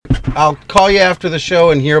I'll call you after the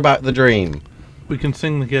show and hear about the dream. We can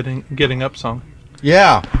sing the getting up song.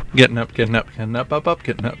 Yeah. Getting up, getting up, getting up, up, up,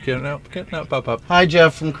 getting up, getting up, getting up, up, up. Hi,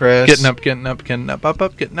 Jeff from Chris. Getting up, getting up, getting up, up,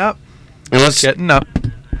 up, getting up. And let's Getting up.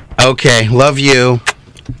 Okay, love you.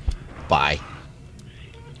 Bye.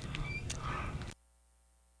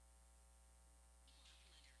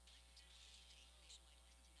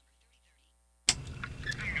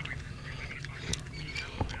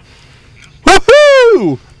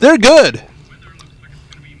 Woohoo! They're good.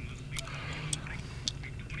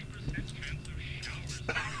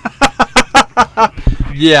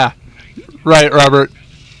 Yeah. Right, Robert.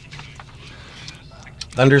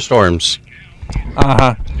 Thunderstorms.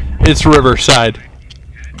 Uh-huh. It's Riverside.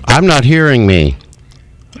 I'm not hearing me.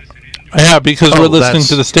 Yeah, because we're listening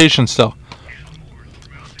to the station still.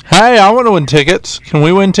 Hey, I want to win tickets. Can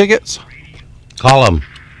we win tickets? Call them.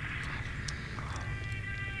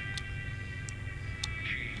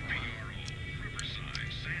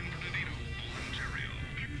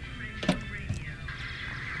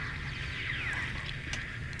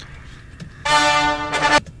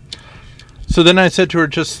 So then I said to her,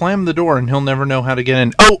 just slam the door and he'll never know how to get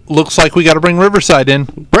in. Oh, looks like we got to bring Riverside in.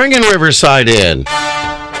 Bringing Riverside in.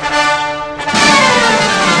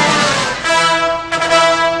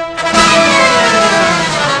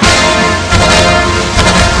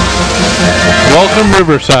 Welcome,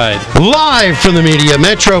 Riverside. Live from the Media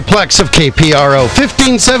Metroplex of KPRO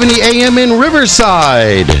 1570 AM in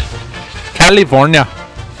Riverside, California.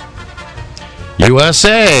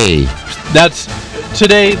 USA. That's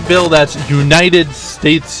today, Bill. That's United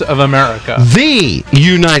States of America. The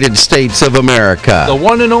United States of America. The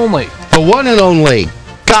one and only. The one and only.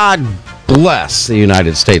 God bless the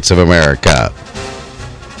United States of America.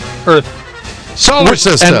 Earth. Solar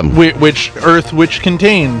system. And which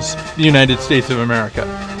contains the United States of America.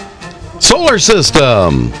 Solar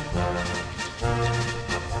system.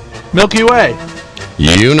 Milky Way.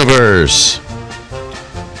 Universe.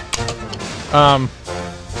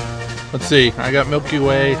 Let's see. I got Milky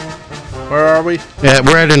Way. Where are we? Yeah,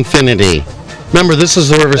 we're at infinity. Remember, this is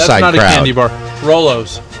the Riverside That's not crowd. a candy bar.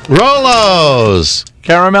 Rolos. Rolos.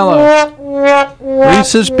 Caramello.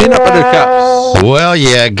 Reese's Peanut Butter Cups. Well,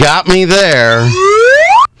 you got me there.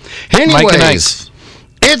 Anyways,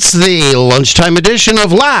 it's the lunchtime edition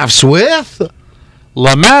of Laughs with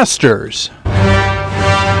La Masters.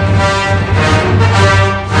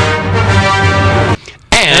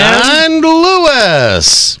 and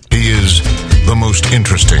Lewis. He is the most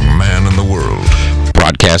interesting man in the world.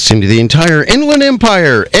 Broadcasting to the entire Inland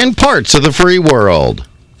Empire and parts of the free world.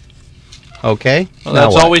 Okay? Well,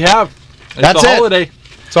 that's all we have. That's a it. holiday.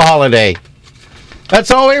 It's a holiday. That's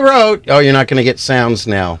all we wrote. Oh, you're not going to get sounds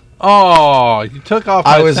now. Oh, you took off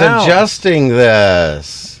my I was sound. adjusting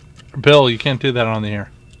this. Bill, you can't do that on the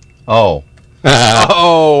air. Oh.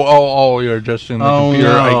 You're adjusting the computer.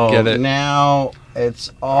 No. I get it. Now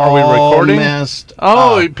it's all Are we recording? messed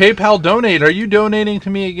Oh, up. PayPal donate. Are you donating to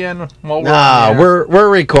me again while we're on Nah, the air? we're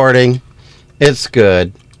recording. It's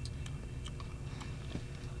good.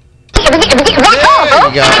 There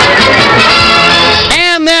you go.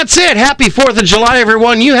 And that's it. Happy 4th of July,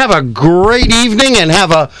 everyone. You have a great evening and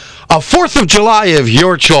have a 4th of July of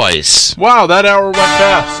your choice. Wow, that hour went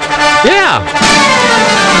fast. Yeah.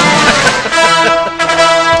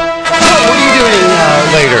 So, what are you doing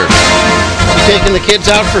later? You taking the kids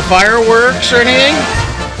out for fireworks or anything?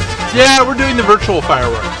 Yeah, we're doing the virtual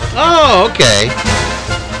fireworks. Oh, okay.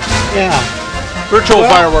 Yeah. Virtual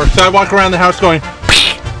fireworks. I walk around the house going,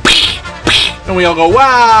 and we all go,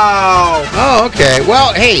 wow. Oh, okay.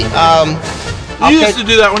 Well, hey, You used to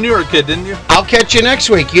do that when you were a kid, didn't you? I'll catch you next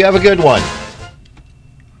week. You have a good one.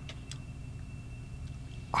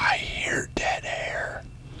 I hear dead air.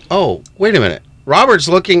 Oh, wait a minute. Robert's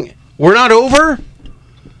looking. We're not over?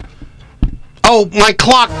 Oh, my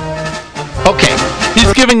clock. Okay.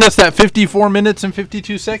 He's giving us that 54 minutes and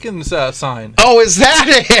 52 seconds sign. Oh, is that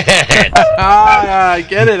it? I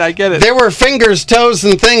get it. There were fingers, toes,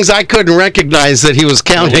 and things I couldn't recognize that he was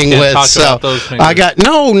counting can't with. talk So about those fingers. I got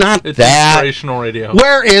not It's that. inspirational radio.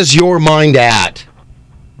 Where is your mind at?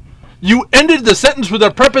 You ended the sentence with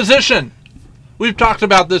a preposition. We've talked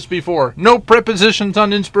about this before. No prepositions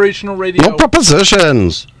on inspirational radio. No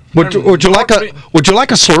prepositions. Would you like a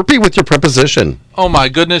Slurpee with your preposition? Oh my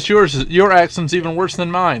goodness, your accent's even worse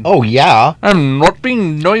than mine. Oh yeah. I'm not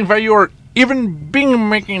being knowing why you're even being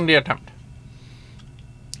making the attempt.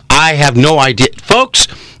 I have no idea, folks.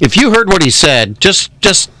 If you heard what he said, just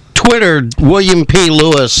Twitter William P.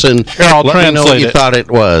 Lewis and Here, I'll let me know what translate you it. thought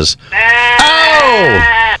it was.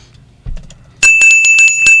 Oh!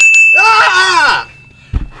 Ah!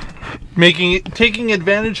 taking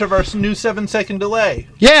advantage of our new 7-second delay.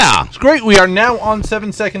 Yeah. It's great. We are now on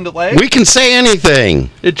 7-second delay. We can say anything.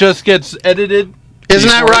 It just gets edited. Isn't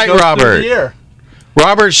that before it right, goes through Robert? the air.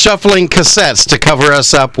 Robert's shuffling cassettes to cover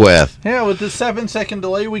us up with. Yeah, with the 7-second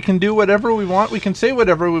delay, we can do whatever we want. We can say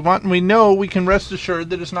whatever we want, and we know we can rest assured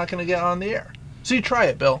that it's not going to get on the air. So you try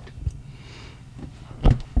it, Bill.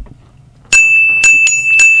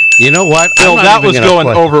 You know what? Bill, that was going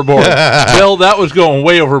overboard. overboard. Bill, that was going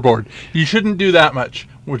way overboard. You shouldn't do that much.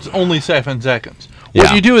 It's only 7 seconds. What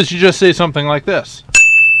Yeah. you do is you just say something like this.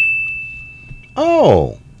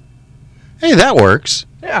 Oh. Hey, that works.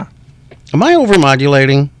 Yeah. Am I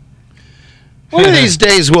overmodulating? One of these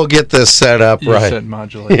days we'll get this set up You right. said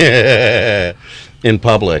modulate. In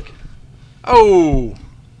public. Oh.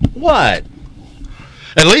 What?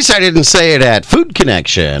 At least I didn't say it at Food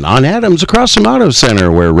Connection on Adams across from Auto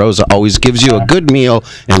Center, where Rosa always gives you a good meal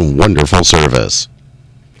and wonderful service.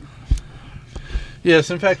 Yes,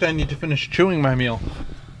 in fact, I need to finish chewing my meal.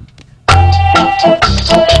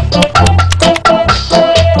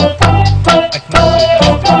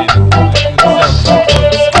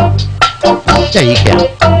 Yeah, you can.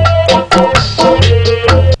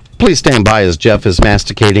 Please stand by as Jeff is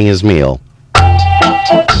masticating his meal.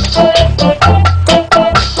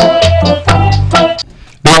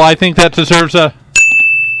 Well, I think that deserves a...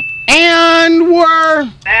 And we're...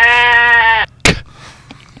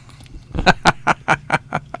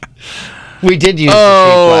 We did use the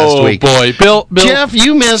sheep last week. Boy. Bill. Jeff,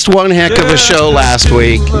 you missed one heck of a show last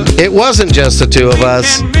week. It wasn't just the two of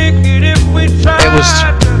us.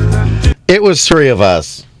 It was three of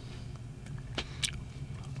us.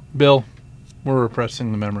 Bill, we're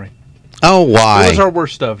repressing the memory. Oh, why? It was our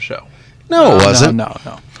worst of show. No, it wasn't. No.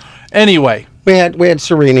 Anyway. We had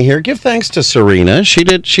Serena here. Give thanks to Serena. She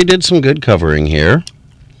did some good covering here.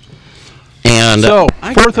 And So,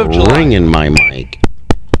 I 4th got of a July. ring in my mic.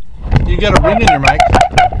 You got a ring in your mic.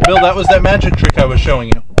 Bill, that was that magic trick I was showing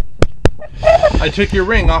you. I took your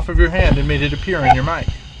ring off of your hand and made it appear in your mic.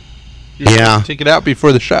 You were supposed to take it out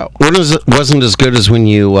before the show. Wasn't as good as when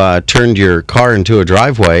you turned your car into a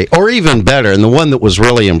driveway, or even better, and the one that was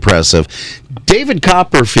really impressive. David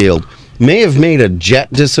Copperfield may have made a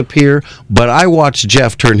jet disappear, but I watched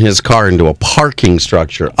Jeff turn his car into a parking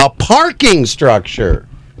structure. A parking structure!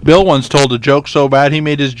 Bill once told a joke so bad he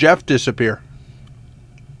made his Jeff disappear.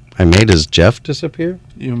 I made his Jeff disappear?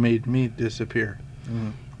 You made me disappear.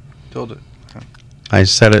 Told it. I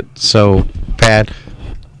said it so bad.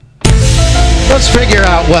 Let's figure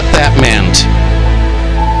out what that meant.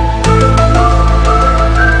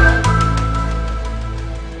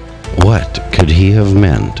 What could he have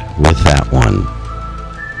meant with that one?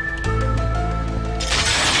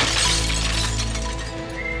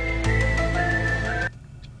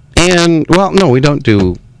 And, well, no, we don't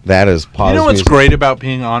do that as pause You know what's music. great about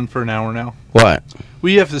being on for an hour now? What?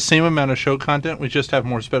 We have the same amount of show content, we just have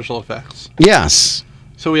more special effects. Yes,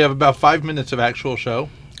 So we have about 5 minutes of actual show,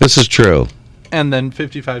 this is true. and then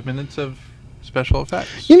 55 minutes of special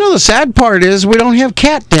effects. You know, the sad part is we don't have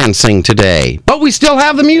cat dancing today, but we still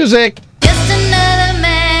have the music. Just another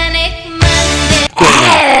manic Monday.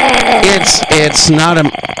 It's not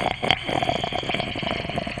a...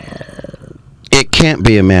 It can't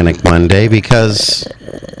be a Manic Monday because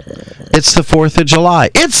it's the 4th of July.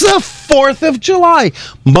 It's the 4th of July.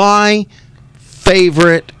 My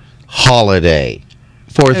favorite holiday.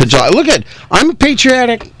 4th of July. Look at, I'm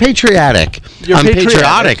patriotic. You're I'm patriotic.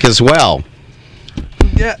 patriotic as well.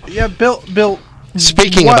 Yeah, Bill.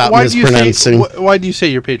 Speaking about mispronouncing. Why do you say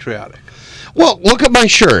you're patriotic? Well, look at my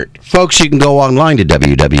shirt. Folks, you can go online to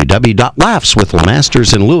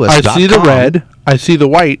www.laughswithlemastersandlewis.com. I see the red, I see the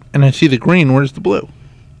white, and I see the green. Where's the blue?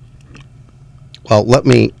 Well,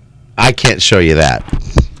 I can't show you that.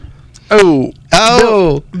 Oh.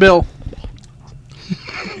 Bill.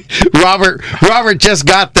 Robert just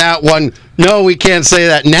got that one. No, we can't say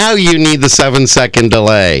that. Now you need the 7-second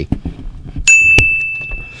delay.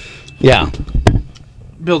 Yeah.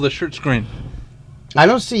 Bill, the shirt's green. I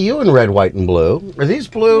don't see you in red, white, and blue. Are these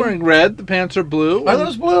I'm blue? wearing red, the pants are blue. Are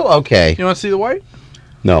those blue? Okay. You want to see the white?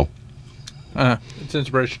 No. It's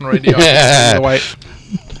inspirational radio. The white.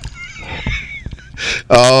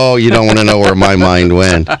 Oh, you don't want to know where my mind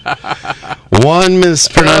went. One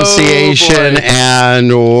mispronunciation, Oh, boy. and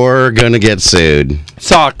we're going to get sued.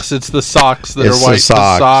 Socks. It's the socks that It's are the white.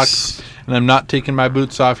 socks. And I'm not taking my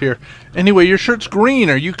boots off here. Anyway, your shirt's green.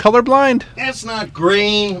 Are you colorblind? It's not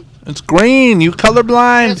green. It's green. You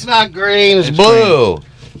colorblind? It's not green. It's It's blue.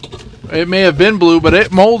 It may have been blue, but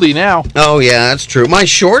it's moldy now. Oh, yeah, that's true. My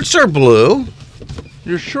shorts are blue.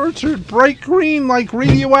 Your shorts are bright green, like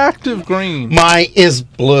radioactive green. My is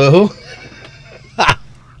blue.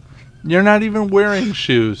 You're not even wearing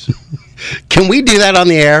shoes. Can we do that on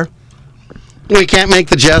the air? We can't make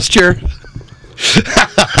the gesture.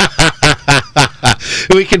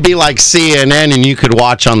 We could be like CNN and you could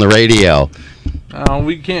watch on the radio.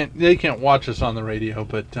 We can't. They can't watch us on the radio,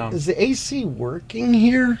 but Is the AC working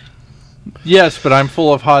here? yes, but I'm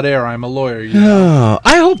full of hot air. I'm a lawyer. Oh,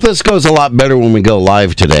 I hope this goes a lot better when we go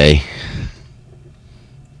live today.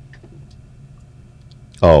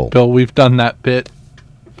 Oh, Bill, we've done that bit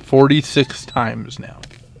 46 times now.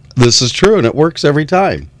 this is true, and it works every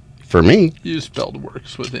time. For me. You spelled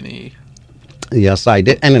works with an E. Yes, I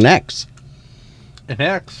did. And an X. An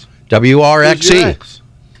X. WRXE. Who's your X?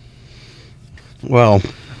 Well,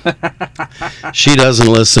 she doesn't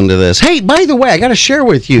listen to this. Hey, by the way, I got to share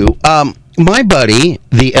with you. My buddy,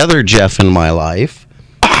 the other Jeff in my life.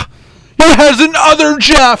 It has an other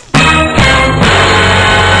Jeff.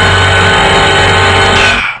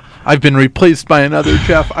 I've been replaced by another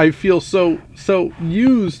Jeff. I feel so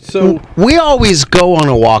used. So We always go on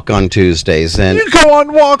a walk on Tuesdays, and you go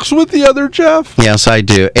on walks with the other Jeff. yes, I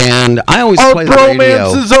do. And I always Our play the radio.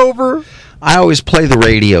 bromance is over. I always play the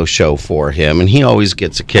radio show for him, and he always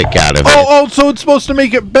gets a kick out of it. Oh, so it's supposed to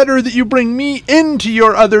make it better that you bring me into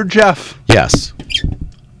your other Jeff. Yes.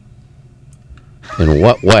 In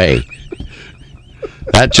what way?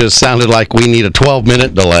 That just sounded like we need a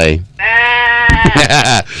 12-minute delay.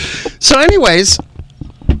 So anyways,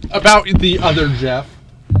 About the other Jeff.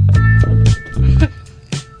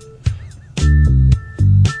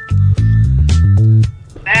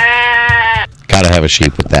 gotta have a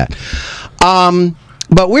sheep with that.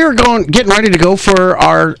 But we were getting ready to go for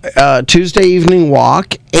our Tuesday evening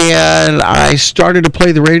walk, and I started to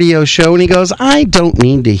play the radio show, and he goes, I don't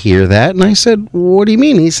need to hear that. And I said, what do you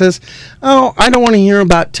mean? He says, oh, I don't want to hear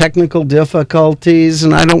about technical difficulties,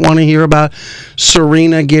 and I don't want to hear about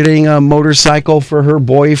Serena getting a motorcycle for her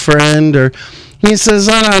boyfriend, or he says,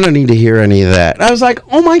 I don't need to hear any of that. I was like,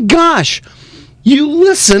 oh my gosh, you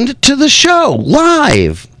listened to the show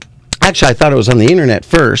live. Actually, I thought it was on the internet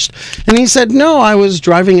first. And he said, no, I was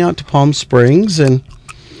driving out to Palm Springs. And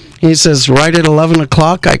he says, right at 11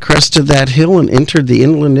 o'clock, I crested that hill and entered the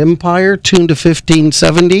Inland Empire, tuned to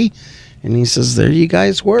 1570. And he says, there you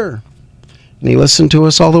guys were. And he listened to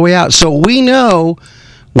us all the way out. So we know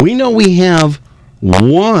we have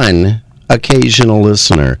one occasional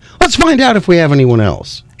listener. Let's find out if we have anyone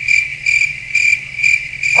else.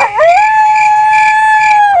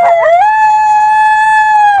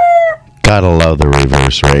 Gotta love the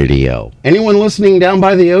reverse radio. Anyone listening down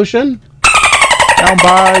by the ocean? Down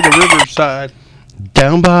by the riverside.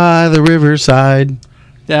 Down by the riverside.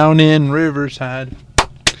 Down in Riverside.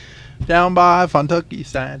 Down by Kentucky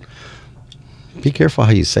side. Be careful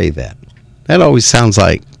how you say that. That always sounds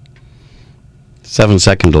like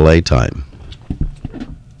 7-second delay time.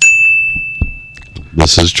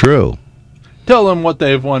 This is true. Tell them what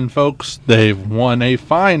they've won, folks. They've won a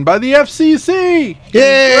fine by the FCC.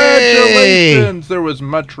 Yay! Congratulations. There was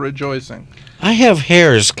much rejoicing. I have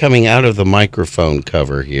hairs coming out of the microphone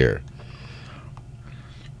cover here.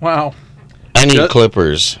 Wow. I need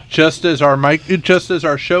clippers. Just as our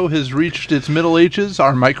show has reached its middle ages,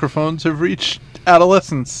 our microphones have reached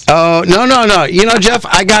adolescence. Oh, no. You know, Jeff,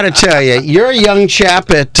 I got to tell you, you're a young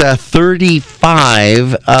chap at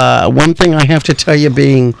 35. One thing I have to tell you,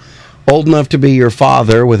 being old enough to be your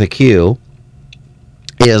father with a Q,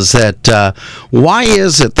 is that why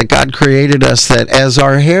is it that God created us that as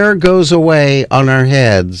our hair goes away on our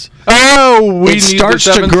heads, it starts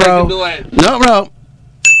to grow? No.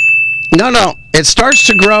 It starts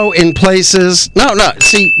to grow in places. No.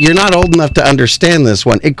 See, you're not old enough to understand this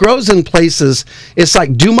one. It grows in places. It's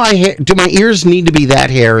like, do my ears need to be that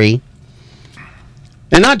hairy?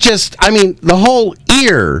 And not just, the whole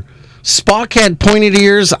ear. Spock had pointed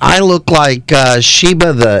ears. I look like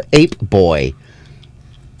Sheba the ape boy.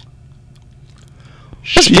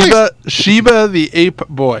 Sheba the ape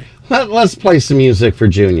boy. Let's play some music for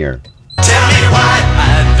Junior.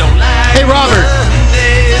 Hey, Robert,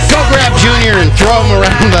 go grab Junior and throw him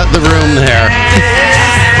around the room there.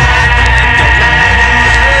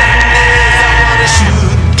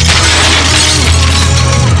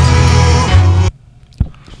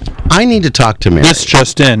 I need to talk to Mary. This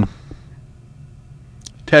just in.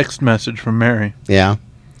 Text message from Mary. Yeah.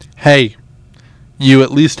 Hey, you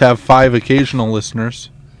at least have 5 occasional listeners.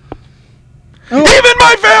 Oh. Even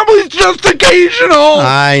my family's just occasional!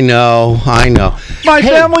 I know. My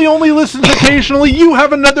family only listens occasionally. You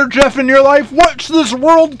have another Jeff in your life. What's this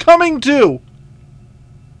world coming to?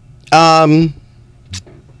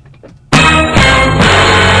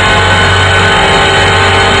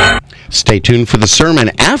 Stay tuned for the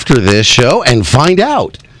sermon after this show and find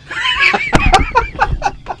out.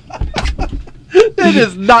 It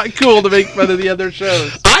is not cool to make fun of the other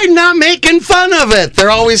shows. I'm not making fun of it.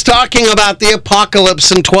 They're always talking about the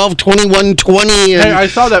apocalypse and 12/21/20 and Hey, I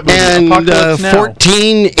saw that movie, and Apocalypse Now.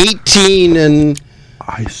 14/18 and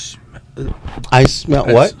I smell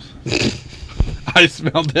what? I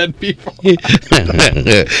smell dead people.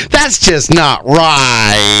 That's just not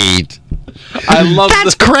right. I love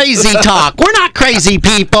That's crazy talk. We're not crazy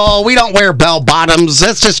people. We don't wear bell bottoms.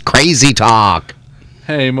 That's just crazy talk.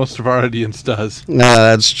 Hey, most of our audience does. No,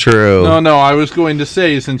 that's true. No, I was going to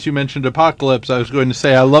say, since you mentioned apocalypse, I was going to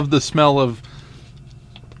say I love the smell of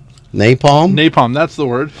Napalm? napalm. That's the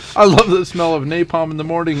word. I love the smell of napalm in the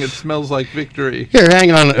morning. It smells like victory. Here,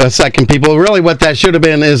 hang on a second, people. Really, what that should have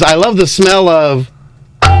been is I love the smell of.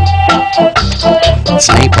 It's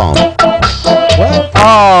napalm. What?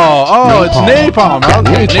 Oh, it's napalm.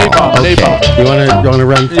 Okay, napalm. Okay. Napalm. You want to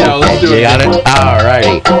run? Yeah, let's do it. You got it? All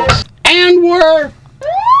righty. And we're.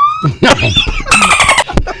 No.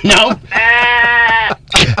 Nope.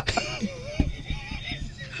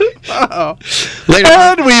 Uh-oh. Later,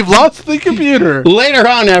 And we've lost the computer. later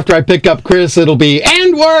on, after I pick up Chris, it'll be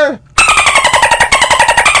and we're.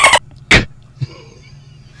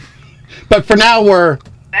 But for now, we're.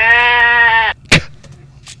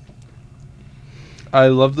 I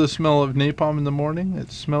love the smell of napalm in the morning.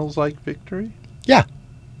 It smells like victory. Yeah.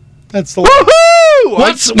 That's the. Woohoo!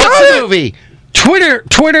 What's the movie?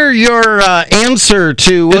 Twitter your answer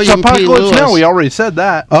to It's William P. Apocalypse Lewis. Now. We already said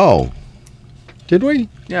that. Oh. Did we?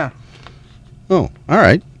 Yeah. Oh, all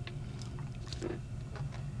right.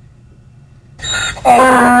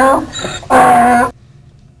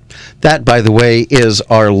 That, by the way, is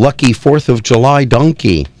our lucky 4th of July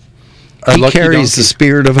donkey. Our He lucky carries donkey. the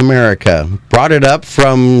spirit of America. Brought it up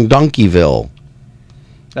from Donkeyville.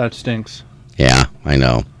 That stinks. Yeah, I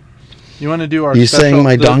know. You want to do our You special... saying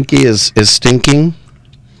my donkey is stinking?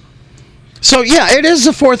 So, yeah, it is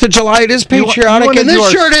the 4th of July. It is You patriotic. wanna And do this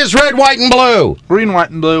our- shirt is red, white, and blue. Green, white,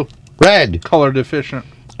 and blue. Red. Color deficient.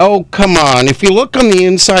 Oh, come on. If you look on the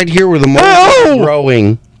inside here where the mold is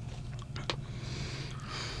growing.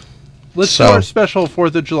 Let's do our special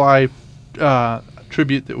 4th of July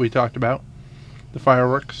tribute that we talked about. The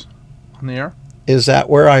fireworks on the air. Is that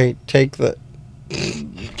where I take the...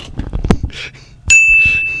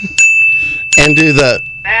 and do the...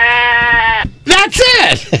 That's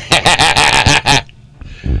it!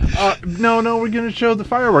 No, we're going to show the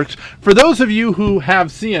fireworks. For those of you who have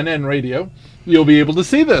CNN radio, you'll be able to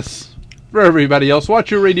see this. For everybody else,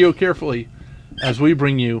 watch your radio carefully as we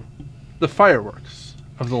bring you the fireworks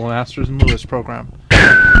of the Masters and Lewis program.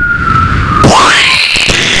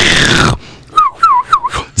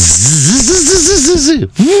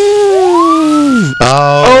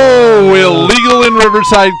 Oh, illegal in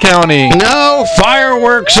Riverside County. No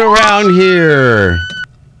fireworks around here.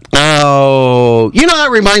 Oh, you know, that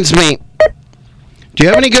reminds me. Do you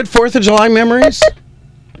have any good 4th of July memories?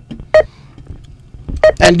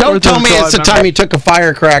 And don't 4th of tell me July it's the memory. time you took a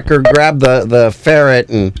firecracker, grabbed the ferret,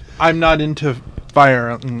 and I'm not into fire.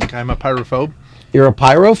 I'm a pyrophobe. you're a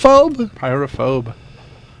pyrophobe? Pyrophobe.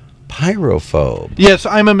 Pyrophobe. Yes,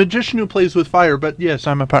 I'm a magician who plays with fire, but yes,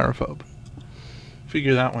 I'm a pyrophobe.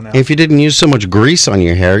 Figure that one out. If you didn't use so much grease on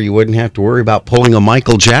your hair, you wouldn't have to worry about pulling a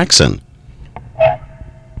Michael Jackson.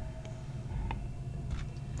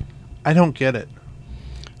 I don't get it.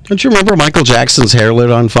 Don't you remember Michael Jackson's hair lit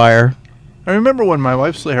on fire? I remember when my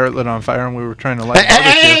wife's hair lit on fire and we were trying to light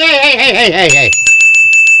Hey, a barbecue. hey.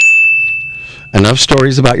 Enough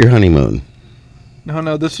stories about your honeymoon.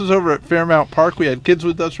 No, this was over at Fairmount Park. We had kids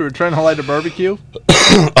with us who were trying to light a barbecue.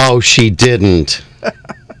 Oh, she didn't.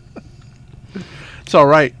 It's all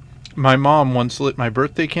right. My mom once lit my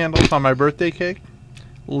birthday candles on my birthday cake,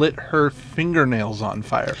 lit her fingernails on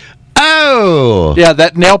fire. Oh! Yeah,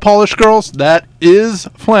 that nail polish, girls, that is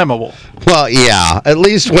flammable. Well, yeah. At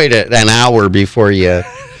least wait an hour before you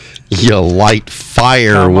light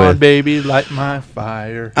fire Come with. on, baby, light my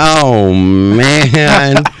fire. Oh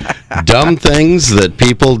man, dumb things that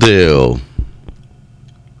people do.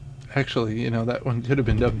 Actually, that one could have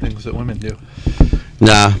been dumb things that women do.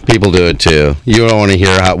 Nah, people do it too. You don't want to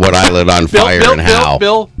hear what I lit on fire and how.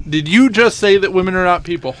 Bill, did you just say that women are not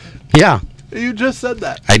people? Yeah, You just said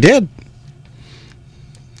that. I did.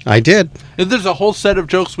 And there's a whole set of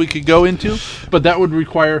jokes we could go into, but that would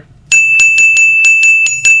require...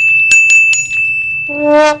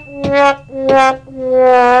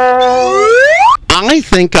 I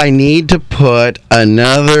think I need to put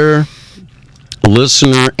another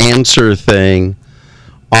listener answer thing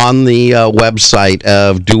on the website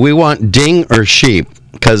of do we want ding or sheep?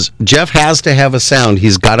 Because Jeff has to have a sound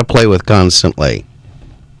he's got to play with constantly.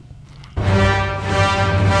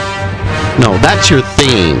 No, that's your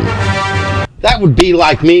theme. That would be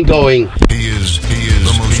like me going, He is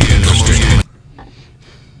the most interesting.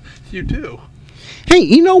 You do. hey,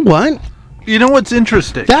 you know what? You know what's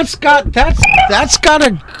interesting? That's got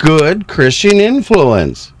a good Christian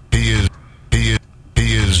influence. He is.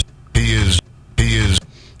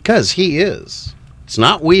 Because he is. It's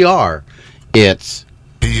not we are. It's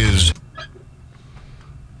He is.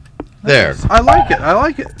 there. I like it. I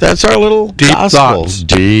like it. That's our little Deep gospel. Thoughts.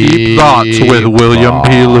 Deep Thoughts with William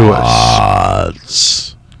P. Lewis.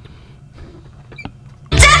 Thoughts.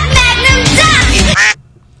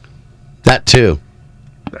 That too.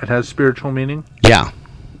 That has spiritual meaning. Yeah.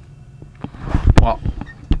 Well,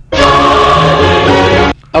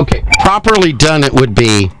 Okay. Properly done, it would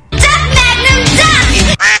be.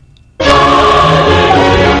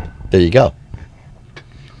 There you go.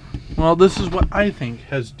 well, this is what I think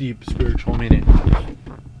has deep spiritual meaning.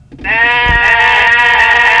 Okay,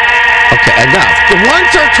 enough.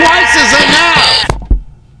 Once or twice is enough.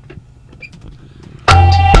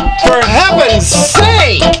 For heaven's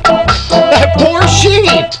sake! That poor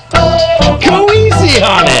sheep! Go easy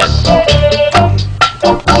on it!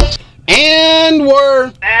 And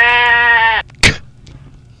we're...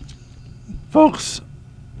 Folks,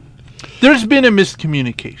 there's been a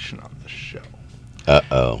miscommunication on this show.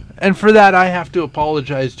 Uh-oh. And for that, I have to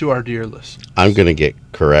apologize to our dear listeners. I'm going to get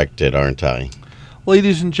corrected, aren't I?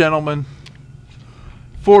 Ladies and gentlemen,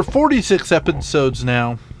 for 46 episodes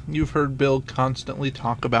now, you've heard Bill constantly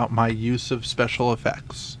talk about my use of special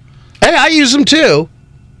effects. Hey, I use them too.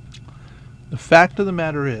 The fact of the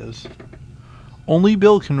matter is, only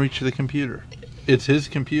Bill can reach the computer. It's his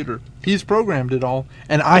computer. He's programmed it all,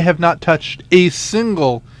 and I have not touched a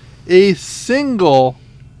single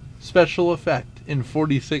special effect in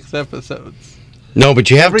 46 episodes. No, but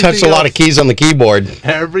you have Everything touched a lot of else- keys on the keyboard.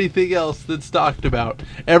 Everything else that's talked about,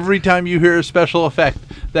 every time you hear a special effect,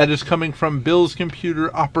 that is coming from Bill's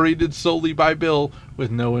computer, operated solely by Bill, with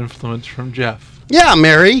no influence from Jeff. Yeah,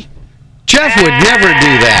 Mary. Jeff would never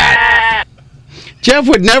do that. Jeff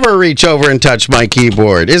would never reach over and touch my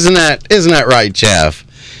keyboard. Isn't that right, Jeff?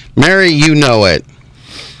 Mary, you know it.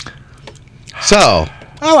 So,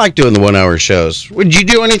 I like doing the 1 hour shows. Would you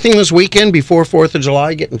do anything this weekend before 4th of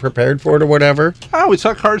July, getting prepared for it or whatever? Oh, we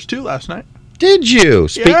saw Cars 2 last night. Did you?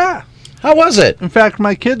 Yeah. How was it? In fact,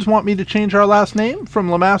 my kids want me to change our last name from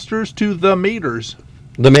Lemasters to the Maters.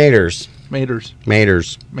 The Maters. Maters.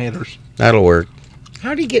 Maters. Maters. That'll work.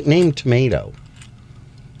 How do you get named Tomato?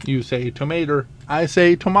 You say tomato. I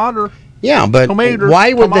say tomato. Yeah, but Tomato.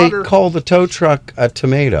 why would Tomato. they call the tow truck a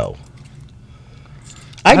tomato?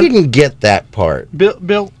 I didn't get that part.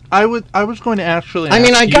 Bill, I was going to actually I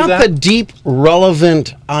mean, ask I you got that. the deep,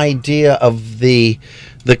 relevant idea of the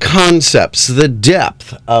concepts, the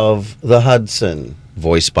depth of the Hudson,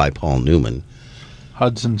 voiced by Paul Newman.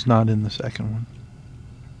 Hudson's not in the second one.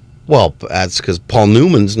 Well, that's because Paul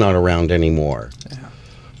Newman's not around anymore. Yeah.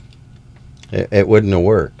 It wouldn't have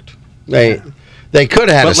worked. They could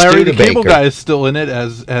have had But a Larry the Studebaker. Cable Guy is still in it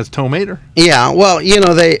as Tomater. Yeah, well, you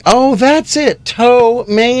know, that's it.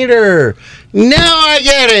 Tomater. Now I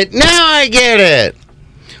get it.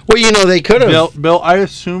 Well, you know, they could have. Bill, I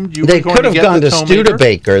assumed you They were going could to have get gone the to Tomater.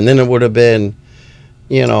 Studebaker, and then it would have been,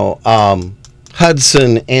 you know,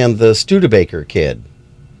 Hudson and the Studebaker kid.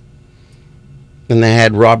 And they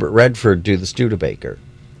had Robert Redford do the Studebaker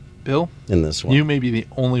Bill, in this one. you may be the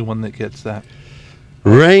only one that gets that.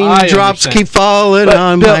 Raindrops understand. keep falling But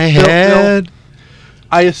on Bill, my Bill, head.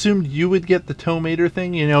 I assumed you would get the Tomater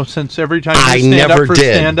thing, you know, since every time I you stand never up for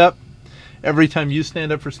did. stand-up, every time you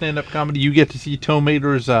stand up for stand-up comedy, you get to see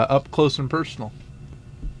Tomater's up close and personal.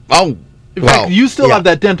 Oh, In well, fact, you still yeah. have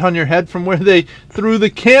that dent on your head from where they threw the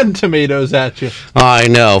canned tomatoes at you. I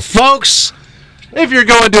know. Folks, If you're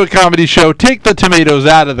going to a comedy show, take the tomatoes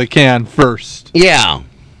out of the can first. yeah.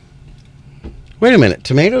 Wait a minute.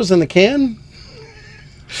 Tomatoes in the can?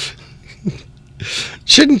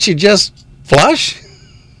 Shouldn't you just flush?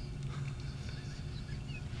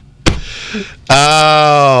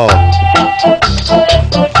 Oh.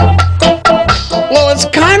 Well, it's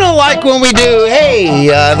kind of like when we do, hey,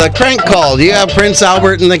 the crank call. Do you have Prince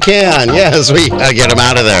Albert in the can? Yes, we get him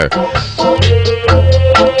out of there.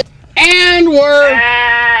 And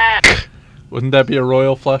we're... Wouldn't that be a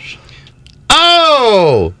royal flush?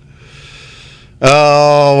 Oh!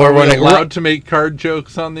 Oh, Are we running. allowed to make card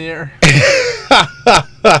jokes on the air?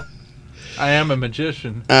 I am a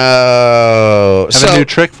magician. Oh, I have a new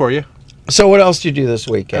trick for you. So what else did you do this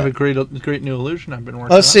I have a weekend? great new illusion I've been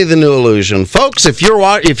working Let's on. see the new illusion, folks. If you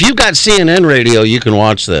got CNN radio, you can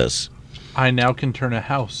watch this. I now can turn a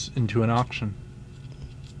house into an auction.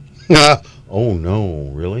 Oh no,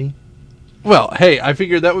 really? Well, hey, I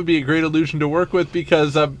figured that would be a great illusion to work with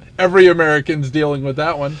because every American's dealing with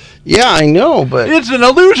that one. Yeah, I know, but It's an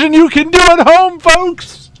illusion you can do at home,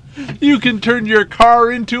 folks. You can turn your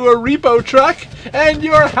car into a repo truck and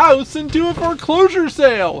your house into a foreclosure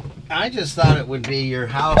sale. I just thought it would be your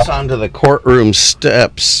house onto the courthouse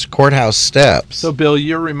steps. So, Bill,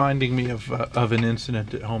 you're reminding me of an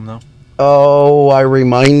incident at home, though. Oh, I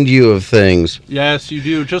remind you of things. Yes, you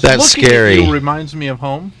do. Just That's looking scary. at you reminds me of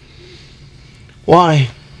home. Why?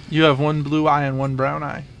 You have one blue eye and one brown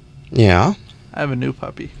eye. Yeah. I have a new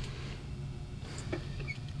puppy.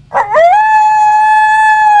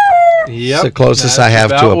 Yep, It's the closest that's I have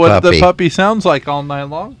to about a what puppy. the puppy sounds like all night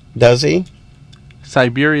long. Does he?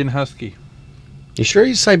 Siberian Husky. You sure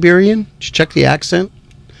he's Siberian? Did you check the accent?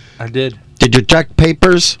 I did. Did you check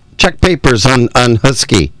papers? Check papers on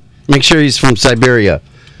Husky. Make sure he's from Siberia.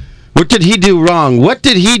 What did he do wrong? What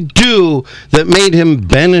did he do that made him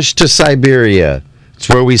banished to Siberia? It's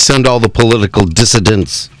where we send all the political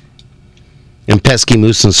dissidents. And Pesky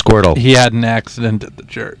Moose and Squirtle. He had an accident at the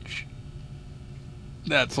church.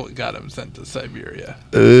 That's what got him sent to Siberia.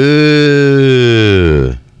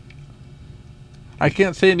 I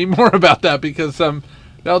can't say any more about that because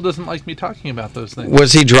Belle doesn't like me talking about those things.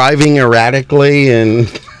 Was he driving erratically and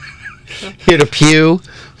hit a pew?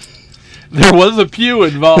 There was a pew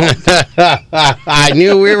involved. I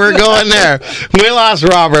knew we were going there. We lost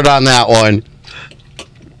Robert on that one.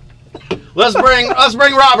 Let's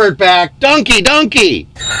bring Robert back. Donkey.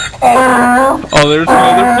 Oh, there's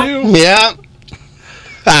another pew. Yeah.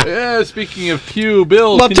 Yeah, speaking of pew,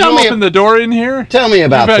 Bill, Well, can tell you me- open the door in here? Tell me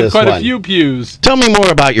about You've had this quite one. a few pews. Tell me more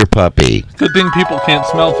about your puppy. Good thing people can't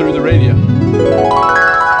smell through the radio.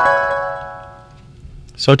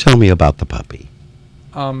 So tell me about the puppy.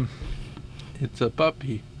 It's a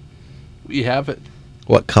puppy. We have it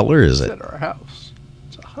What color is it? at our house.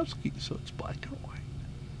 It's a husky, so it's black and white.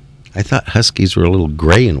 I thought huskies were a little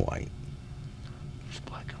gray and white. It's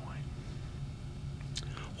black and white.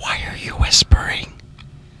 Why are you whispering?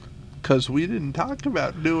 Because we didn't talk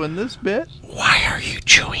about doing this bit. Why are you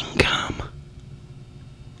chewing gum?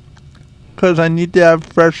 Because I need to have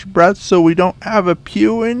fresh breath so we don't have a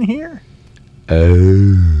pew in here.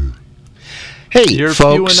 Oh. Hey, You're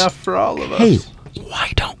folks. pew enough for all of us. Hey,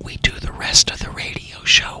 why don't we do the rest of the radio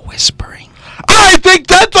show whispering? I think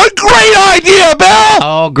that's a great idea, Bill!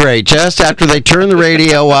 Oh, great. Just after they turned the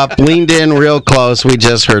radio up, leaned in real close, we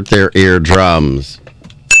just heard their eardrums.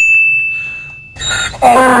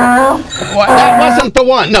 What? That wasn't the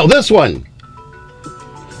one. No, this one.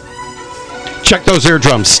 Check those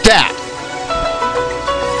eardrums. Stat.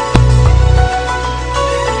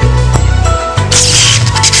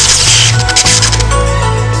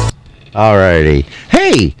 Alrighty.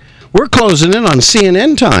 Hey, we're closing in on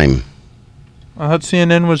CNN time. I thought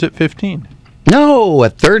CNN was at 15. No,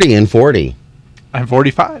 at 30 and 40. I'm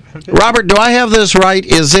 45. Okay. Robert, do I have this right?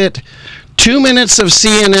 Is it 2 minutes of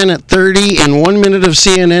CNN at 30 and 1 minute of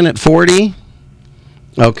CNN at 40?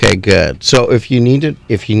 Okay, good. So if you need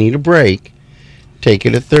a break, take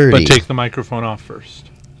it at 30. But take the microphone off first.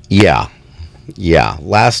 Yeah.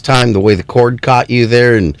 Last time, the way the cord caught you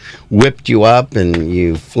there and whipped you up and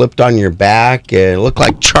you flipped on your back, it looked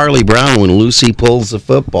like Charlie Brown when Lucy pulls the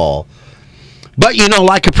football. But,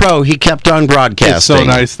 like a pro, he kept on broadcasting. It's so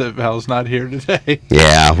nice that Val's not here today.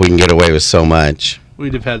 Yeah, we can get away with so much.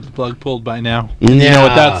 We'd have had the plug pulled by now. Yeah. You know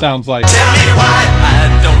what that sounds like. Tell me why I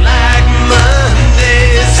don't like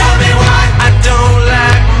Mondays. Tell me why I don't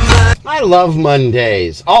like Mondays. I love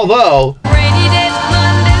Mondays. Although, Rainy days,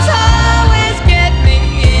 Mondays always get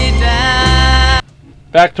me down.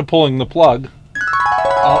 Back to pulling the plug.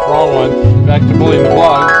 Oh, wrong one. Back to pulling the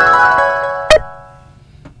plug.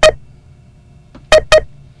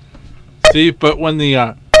 See, but when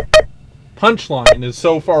the punchline is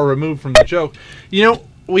so far removed from the joke,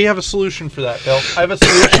 we have a solution for that, Bill. I have a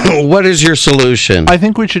solution. what is your solution? I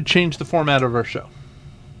think we should change the format of our show.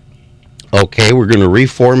 Okay, we're going to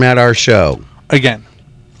reformat our show. Again.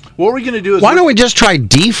 What we're going to do is... Why don't we just try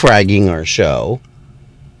defragging our show?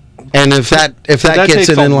 And if that that gets takes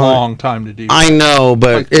it a in line, long time to do. I know,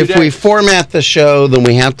 but Like 2 if we days. format the show, then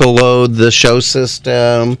we have to load the show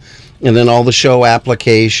system and then all the show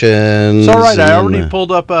applications. It's all right. I and- already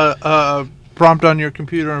pulled up a prompt on your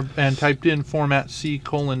computer and typed in format C:\\.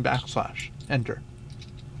 Enter.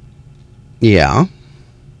 Yeah,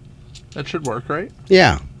 That should work, right?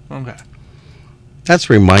 yeah. Okay. That's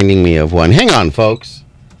reminding me of one. Hang on, folks.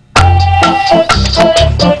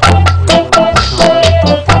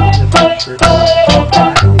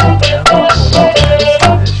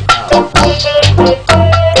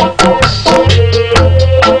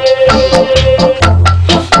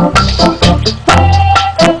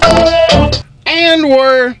 And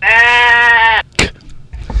we're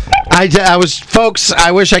I was, folks,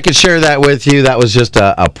 I wish I could share that with you. That was just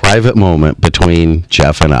a private moment between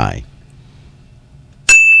Jeff and I.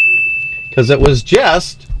 Because it was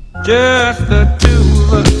just the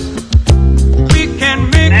two of us. We can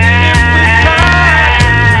make it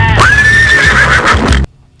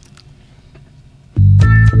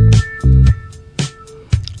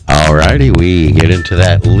Alrighty, we get into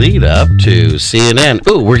that lead up to CNN.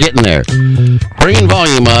 Ooh, we're getting there. Bringing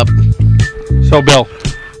volume up. So, Bill,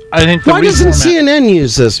 I think the Why doesn't CNN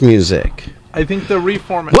use this music? I think the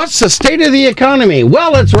reformat. What's the state of the economy?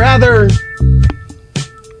 Well, it's rather...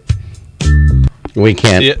 We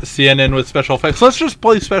can't. CNN with special effects. Let's just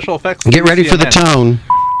play special effects. Get ready for the tone.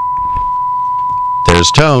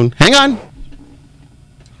 There's tone. Hang on.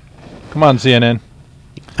 Come on, CNN.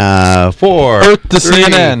 4, Earth to 3,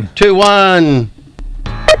 CNN. 2, 1.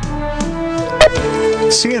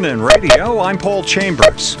 CNN Radio, I'm Paul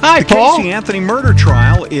Chambers. Hi, Paul. The Casey Anthony murder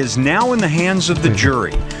trial is now in the hands of the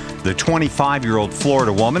jury. The 25-year-old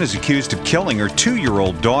Florida woman is accused of killing her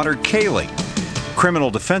 2-year-old daughter, Kaylee. Criminal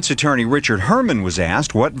defense attorney Richard Herman was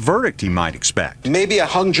asked what verdict he might expect. Maybe a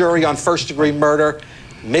hung jury on first-degree murder.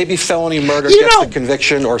 Maybe felony murder You gets know, the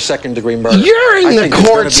conviction, or second-degree murder. You're in I the think there's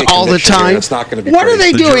gonna courts be a all the conviction here, time. and it's not gonna be What are pretty.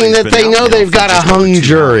 they The doing jury's that been they out know now they've for got a just over hung 2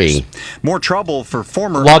 jury? hours. More trouble for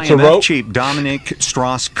former Lots of IMF rope. chief Dominic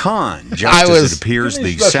Strauss-Kahn. Just I as was- it appears Give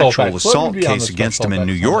me the special sexual effects. Let assault me be on case the against him special in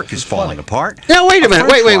New effects. York It's is falling funny. apart. Now, wait a minute.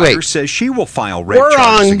 French Wait. writer says she will file rape We're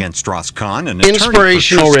charges on against Strauss-Kahn. An attorney for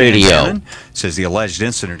inspirational Tristan radio. Cannon says the alleged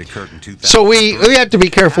incident occurred in 2000. So we have to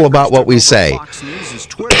be careful about what we say. Fox News'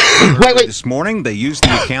 Twitter. Wait. This morning, they used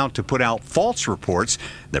the account to put out false reports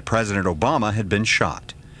that President Obama had been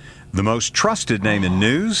shot. The most trusted name in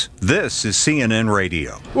news, this is CNN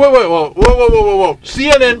Radio. Whoa.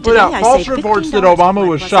 CNN put Today out I false saved reports that $15 Obama on my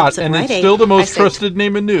was WhatsApps shot, at and it's Rite Aid. still the I most saved- trusted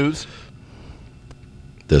name in news.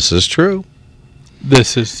 This is true.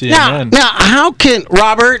 This is CNN. Now, how can,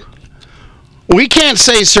 Robert, we can't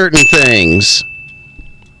say certain things.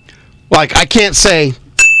 Like, I can't say,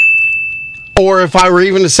 or if I were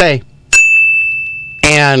even to say,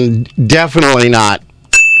 and definitely not.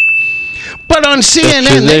 But on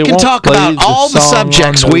CNN, they can won't talk play about the all the song on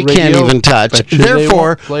subjects the we can't radio. even touch. Bet you they Therefore,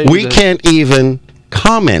 won't play we the- can't even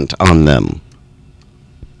comment on them.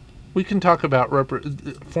 We can talk about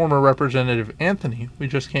former Representative Anthony. We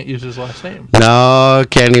just can't use his last name. No,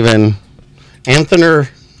 can't even. Anthony.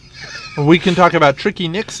 We can talk about Tricky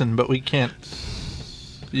Nixon, but we can't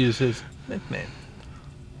use his nickname.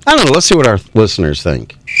 I don't know. Let's see what our listeners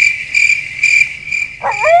think.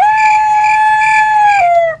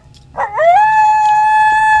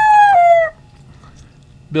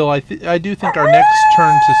 Bill, I do think our next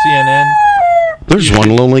turn to CNN. There's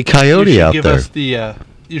one lonely coyote out give there. us the.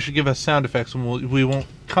 You should give us sound effects, and we won't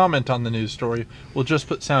comment on the news story. We'll just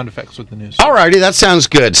put sound effects with the news story. Alrighty, that sounds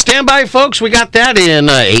good. Stand by, folks. We got that in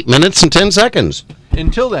 8 minutes and 10 seconds.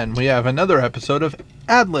 Until then, we have another episode of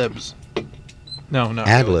Ad Libs. No.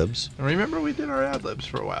 Ad libs. Remember, we did our Ad Libs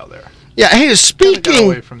for a while there. Yeah. Hey, Kinda got speaking.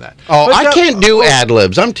 away from that. Oh, But I that- can't do ad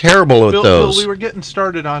libs. I'm terrible with Bill, those. we were getting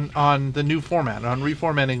started on the new format, on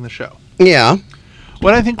reformatting the show. Yeah.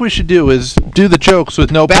 What I think we should do is do the jokes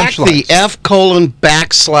with no Back punchlines. the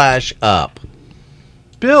F:\\up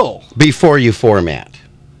Bill, before you format.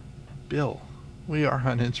 we are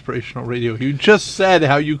on Inspirational Radio. You just said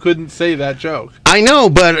how you couldn't say that joke. I know,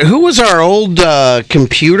 but who was our old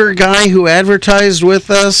computer guy who advertised with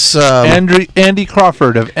us? Andy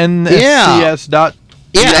Crawford of NSCS.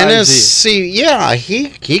 Yeah, NSC. Yeah, he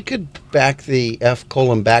could back the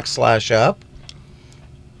F:\\up.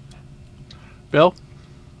 Bill,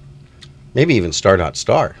 Maybe even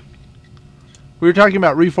star.star. we were talking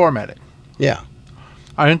about reformatting. Yeah.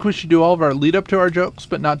 I think we should do all of our lead up to our jokes,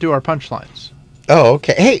 but not do our punchlines. Oh,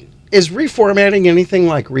 okay. Hey, is reformatting anything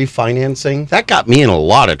like refinancing? That got me in a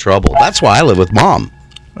lot of trouble. That's why I live with Mom.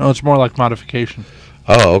 Oh, it's more like modification.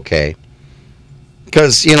 Oh, okay.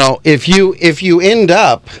 Because, if you end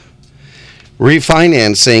up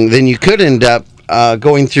refinancing, then you could end up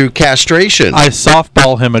going through castration. I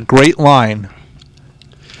softball him a great line.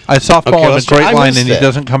 I softball Okay, him a let's- great I line, missed and he it.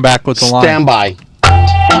 doesn't come back with the line. Stand by.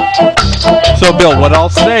 So, Bill, what I'll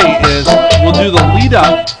say is we'll do the lead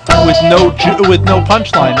up with no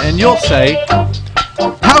punchline, and you'll say,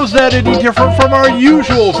 "How's that any different from our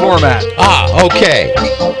usual format?" Ah, okay.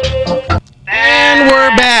 And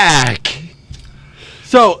we're back.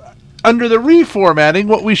 So, under the reformatting,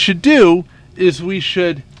 what we should do is we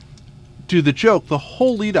should do the joke, the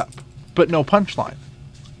whole lead up, but no punchline.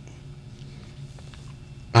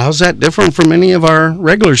 How's that different from any of our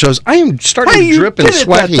regular shows? I am starting to drip and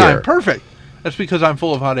sweat that time. here. Perfect. That's because I'm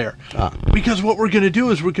full of hot air. Because what we're going to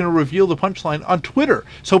do is we're going to reveal the punchline on Twitter.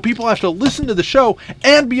 So people have to listen to the show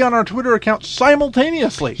and be on our Twitter account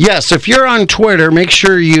simultaneously. Yes, if you're on Twitter, make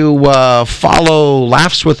sure you follow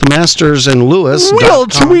Laughs with the Masters and Lewis. We'll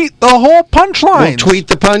tweet the whole punchline. We'll tweet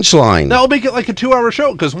the punchline. That'll make it like a 2-hour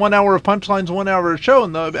show, because 1 hour of punchlines, 1 hour of show,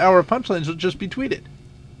 and the hour of punchlines will just be tweeted.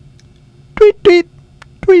 Tweet, tweet,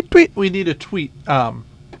 tweet, tweet. We need a tweet sound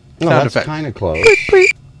that's effect. kind of close. Tweet,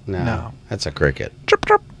 tweet. No, that's a cricket. Chirp,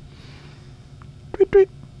 chirp. Tweet, tweet.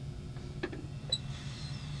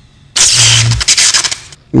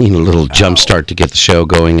 Need a little jump start to get the show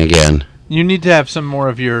going again. You need to have some more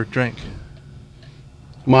of your drink.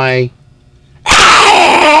 My...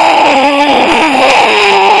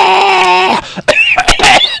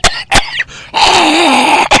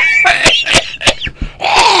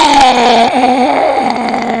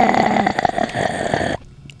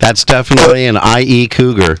 That's definitely an IE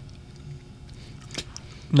Cougar.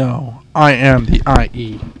 No, I am the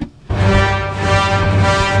IE.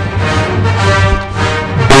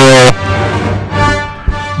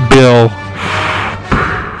 Bill.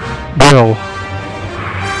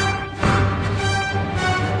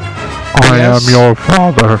 I Yes? am your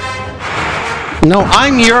father. No,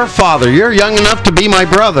 I'm your father. You're young enough to be my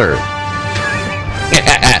brother.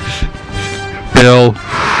 Bill,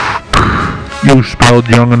 you spelled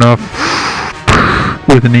young enough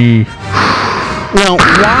with an E. Now,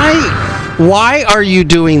 why are you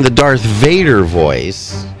doing the Darth Vader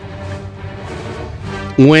voice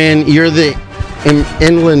when you're the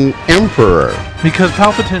Inland Emperor? Because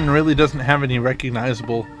Palpatine really doesn't have any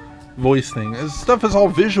recognizable voice thing. His stuff is all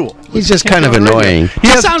visual. He's just Can't kind of do it radio. annoying. He He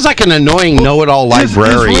has- sounds like an annoying know-it-all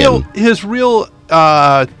librarian.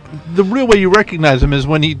 The real way you recognize him is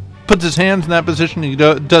when he puts his hands in that position and he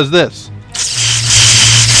does this.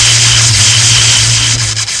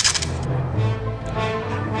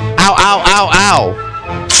 Ow, ow, ow, ow.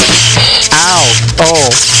 Ow. Oh,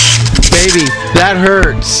 baby, that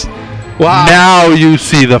hurts. Wow. Now you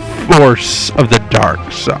see the force of the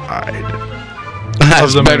dark side.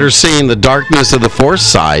 That's the better moon. seeing the darkness of the Force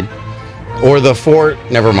side. Or the Fort.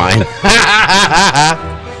 Never mind.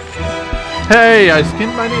 Hey, I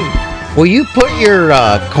skinned my knee. Will you put your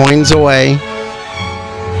coins away?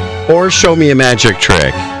 Or show me a magic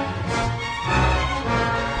trick?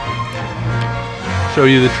 Show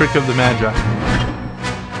you the trick of the Magi.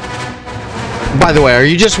 By the way, are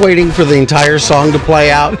you just waiting for the entire song to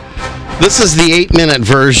play out? This is the 8-minute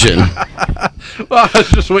version. Well, I was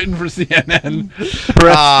just waiting for CNN to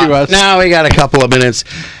rescue us. Now we got a couple of minutes.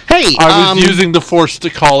 Hey, I was using the Force to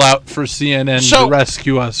call out for CNN So- to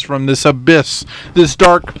rescue us from this abyss, this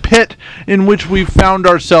dark pit in which we found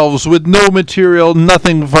ourselves with no material,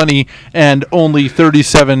 nothing funny, and only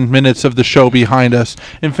 37 minutes of the show behind us.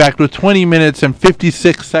 In fact, with 20 minutes and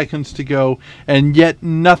 56 seconds to go, and yet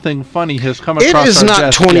nothing funny has come it across is our not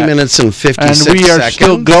desk 20 yet. minutes and 56 And we are seconds.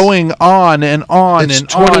 still going on and on It's and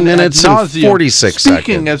 20 on minutes ad and nauseam, 46 speaking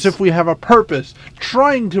seconds. as if we have a purpose,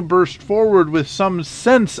 trying to burst forward with some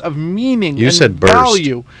sense of meaning You and said burst.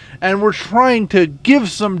 value. And we're trying to give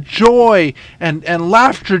some joy and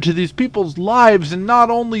laughter to these people's lives. And not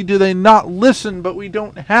only do they not listen, but we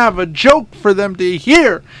don't have a joke for them to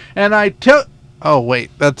hear. And I tell... Oh, wait.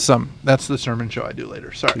 That's the sermon show I do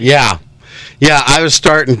later. Sorry. Yeah. Yeah, I was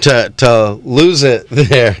starting to lose it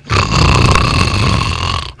there.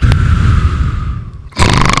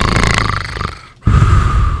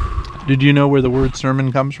 Did you know where the word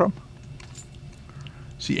sermon comes from?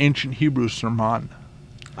 It's the ancient Hebrew sermon.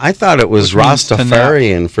 I thought it was Which means to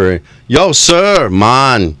Rastafarian for, yo, sir,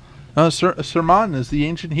 man. Sermon is the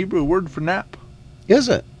ancient Hebrew word for nap. Is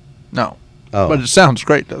it? No. Oh, But it sounds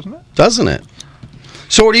great, doesn't it? doesn't it?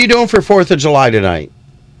 So what are you doing for 4th of July tonight?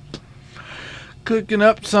 Cooking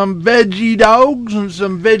up some veggie dogs and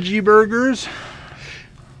some veggie burgers.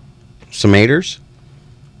 Some maters?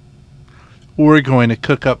 We're going to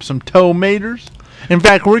cook up some tomatoes. In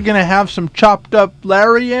fact, we're going to have some chopped up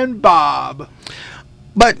Larry and Bob.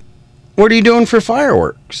 But what are you doing for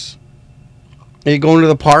fireworks? Are you going to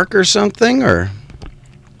the park or something, or?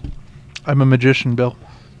 I'm a magician, Bill.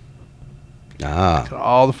 Ah. Got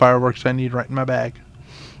all the fireworks I need right in my bag.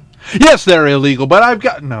 Yes, they're illegal, but I've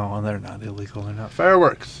got... No, they're not illegal. They're not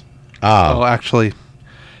fireworks. Oh, actually,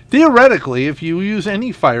 theoretically, if you use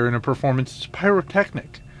any fire in a performance, it's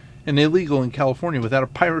pyrotechnic. and illegal in California without a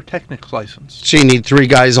pyrotechnics license. So you need 3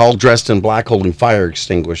 guys all dressed in black holding fire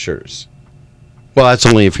extinguishers. Well, that's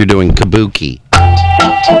only if you're doing kabuki.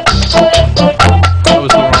 That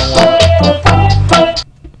was the wrong one.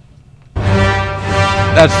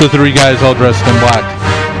 That's the 3 guys all dressed in black.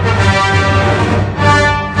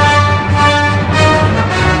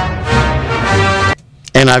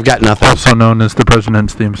 And I've got nothing. Also known as the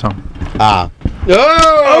President's theme song. Oh,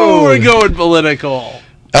 we're going political.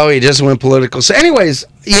 Oh, he just went political. So anyways,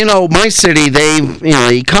 my city,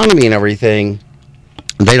 the economy and everything,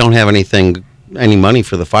 they don't have any money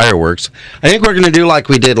for the fireworks. I think we're going to do like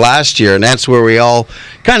we did last year, and that's where we all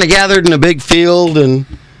kind of gathered in a big field and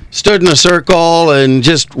stood in a circle and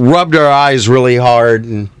just rubbed our eyes really hard.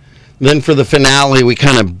 And then for the finale, we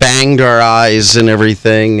kind of banged our eyes and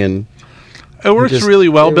everything. And it works really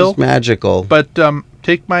well, Bill. Magical. But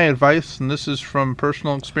take my advice, and this is from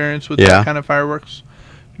personal experience with that kind of fireworks.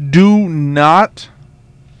 Do not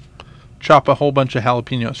chop a whole bunch of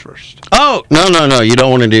jalapenos first. Oh, no. You don't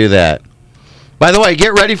want to do that. By the way,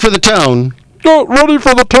 get ready for the tone. Get ready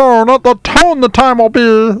for the tone. At the tone, the time will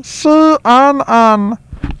be CNN.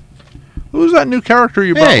 Who's that new character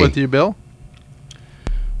you brought with you, Bill?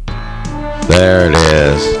 There it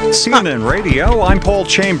is. CNN Radio, I'm Paul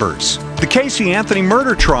Chambers. The Casey Anthony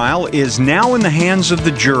murder trial is now in the hands of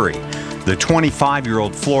the jury. The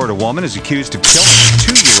 25-year-old Florida woman is accused of killing her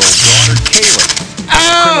 2-year-old daughter, Kaylee.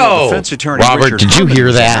 Criminal defense attorney Robert, Richard did you Herman hear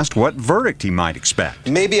was that? asked what verdict he might expect.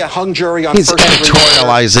 Maybe a hung jury on He's first-degree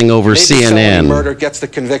editorializing murder. over Maybe CNN. felony murder gets the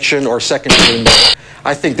conviction or second-degree murder.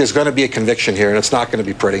 I think there's going to be a conviction here, and it's not going to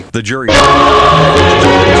be pretty. The jury 2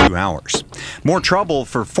 hours. More trouble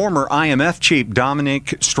for former IMF chief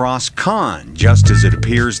Dominic Strauss-Kahn. Just as it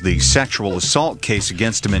appears the sexual assault case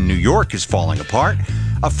against him in New York is falling apart,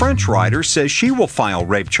 a French writer says she will file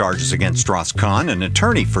rape charges against Strauss-Kahn. An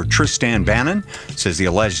attorney for Tristan Bannon says the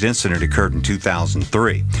alleged incident occurred in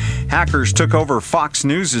 2003. Hackers took over Fox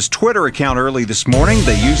News' Twitter account early this morning.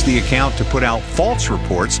 They used the account to put out false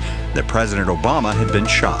reports that President Obama had been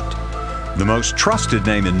shot. The most trusted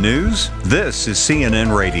name in news, this is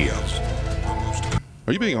CNN Radio.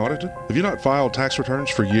 Are you being audited? Have you not filed tax returns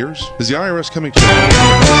for years? Is the IRS coming to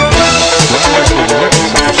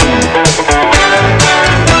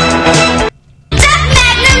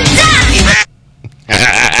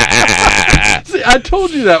See, I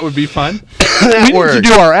told you that would be fun. That we need to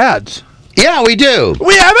do our ads. Yeah, we do.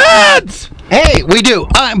 We have ads! Hey, we do.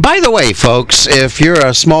 By the way, folks, if you're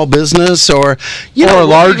a small business or a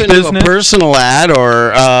large even do business, a personal ad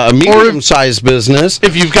or a medium-sized business,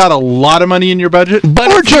 if you've got a lot of money in your budget,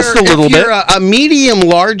 but or just a little if bit, you're a medium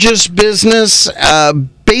largest business,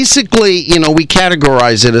 basically, we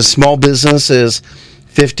categorize it as small business is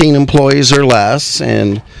 15 employees or less,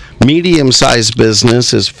 and medium-sized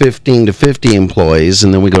business is 15 to 50 employees,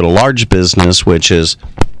 and then we go to large business, which is,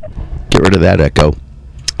 get rid of that echo,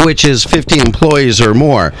 which is 50 employees or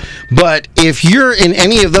more. But if you're in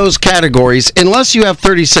any of those categories, unless you have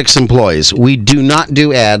 36 employees, we do not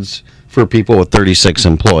do ads for people with 36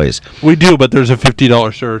 employees. We do, but there's a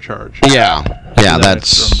 $50 surcharge. Yeah,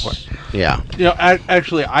 that's, yeah.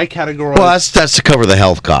 Actually, I categorize... Well, that's to cover the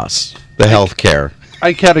health costs, the health care.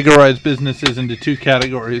 I categorize businesses into 2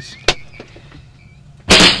 categories.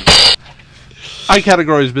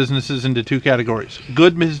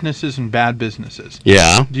 Good businesses and bad businesses.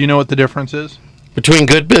 Yeah. Do you know what the difference is? Between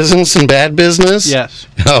good business and bad business? Yes.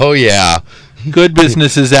 Oh, yeah. Good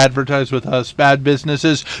businesses advertise with us. Bad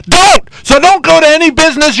businesses don't! So don't go to any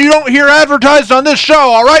business you don't hear advertised on this show,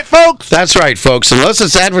 all right, folks? That's right, folks. Unless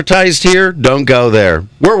it's advertised here, don't go there.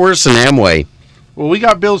 We're worse than Amway. Well, we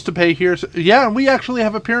got bills to pay here. So, yeah, and we actually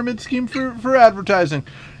have a pyramid scheme for advertising.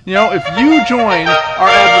 If you join our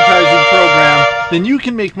advertising program, then you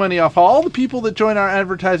can make money off all the people that join our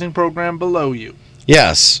advertising program below you.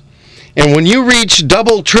 Yes. And when you reach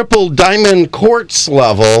double, triple diamond quartz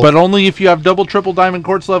level... But only if you have double, triple diamond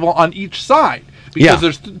quartz level on each side. Because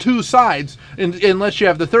there's 2 sides, unless you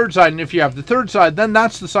have the third side. And if you have the third side, then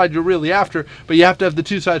that's the side you're really after. But you have to have the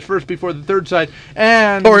 2 sides first before the third side.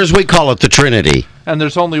 Or as we call it, the Trinity. And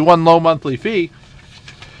there's only one low monthly fee.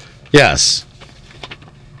 Yes.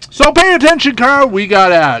 So pay attention, Carl. We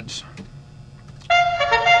got ads.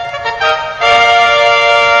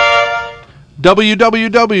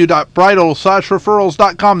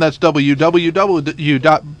 www.bridal/referrals.com. That's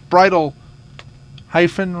www.bridal-referrals.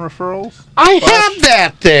 I have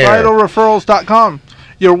that there. Bridalreferrals.com.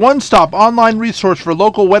 Your one-stop online resource for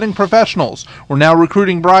local wedding professionals. We're now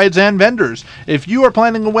recruiting brides and vendors. If you are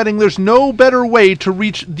planning a wedding, there's no better way to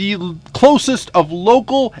reach the closest of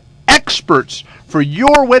local experts for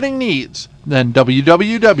your wedding needs, then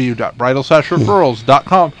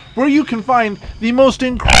www.bridal-referrals.com, where you can find the most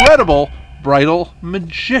incredible bridal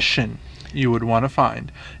magician you would want to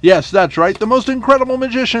find. Yes, that's right, the most incredible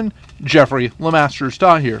magician, Jeffrey Lemasters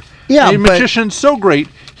Tahir. Yeah, a but- magician so great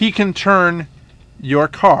he can turn your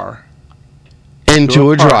car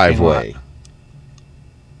Into a parking driveway.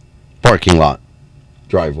 Parking lot.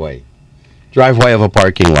 Driveway. Driveway of a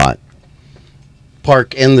parking lot.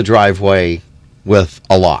 Park in the driveway with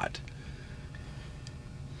a lot.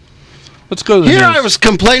 Let's go to the Here news. I was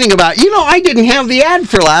complaining about, I didn't have the ad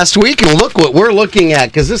for last week, and look what we're looking at,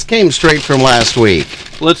 because this came straight from last week.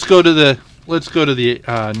 Let's go to the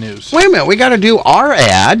news. Wait a minute, we got to do our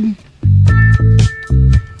ad.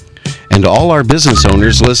 And to all our business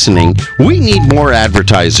owners listening, we need more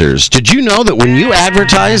advertisers. Did you know that when you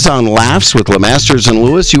advertise on Laughs with Lemasters and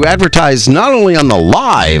Lewis, you advertise not only on the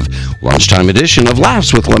live lunchtime edition of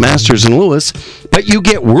Laughs with Lemasters and Lewis, but you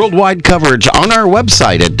get worldwide coverage on our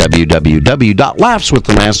website at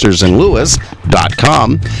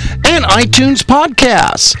www.laughswithLemastersandLewis.com and iTunes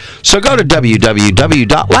podcasts. So go to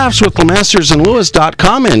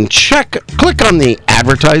www.laughswithLemastersandLewis.com and click on the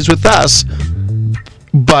Advertise with Us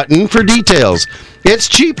button for details. It's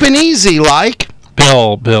cheap and easy, like.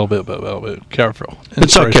 Bill, careful.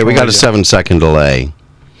 It's okay, we got a 7-second delay.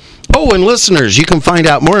 Oh, and listeners, you can find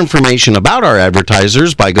out more information about our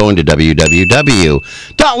advertisers by going to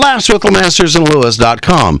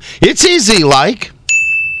www.laughswithLemastersandLewis.com. It's easy, like.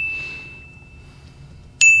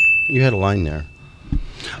 You had a line there.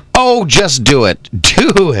 Oh, just do it.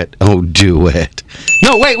 Do it. Oh, do it.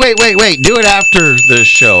 No, wait. Do it after the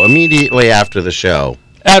show. Immediately after the show.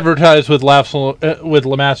 Advertise with Laughs with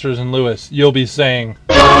Lemasters and Lewis. You'll be saying,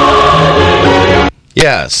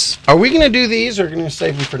 Yes. Are we going to do these or are we going to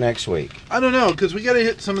save them for next week? I don't know, because we got to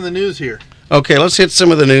hit some of the news here. Okay, let's hit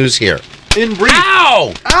some of the news here. In brief.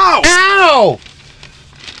 Ow! Ow! Ow!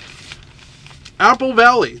 Apple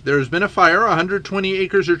Valley. There's been a fire. 120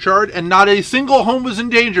 acres are charred, and not a single home was in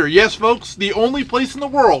danger. Yes, folks, the only place in the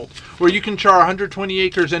world where you can char 120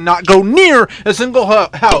 acres and not go near a single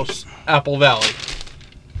house. Apple Valley.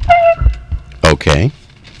 Okay.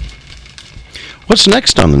 What's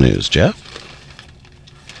next on the news, Jeff?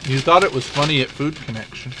 You thought it was funny at Food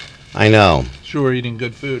Connection. I know. Sure, eating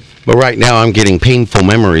good food. But right now I'm getting painful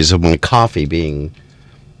memories of my coffee being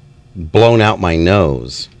blown out my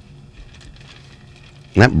nose.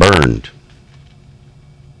 And that burned.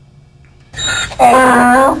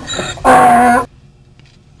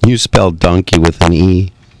 You spelled donkey with an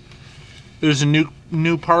E. There's a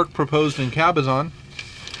new park proposed in Cabazon.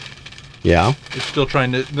 Yeah? They're still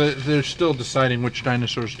they're still deciding which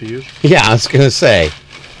dinosaurs to use. Yeah, I was going to say.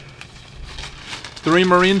 3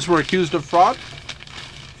 Marines were accused of fraud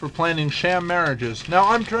for planning sham marriages. Now,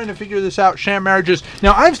 I'm trying to figure this out. Sham marriages.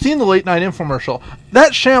 Now, I've seen the late night infomercial.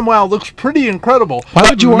 That ShamWow looks pretty incredible. Why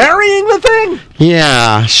would you marrying the thing?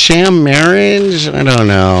 Yeah, sham marriage? I don't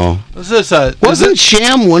know. Is this a... Wasn't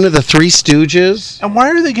Sham one of the Three Stooges? And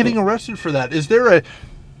why are they getting arrested for that? Is there a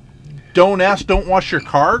don't ask, don't wash your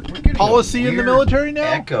car policy in the military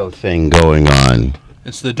now? Echo thing going on.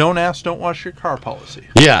 It's the don't ask, don't wash your car policy.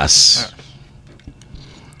 Yes.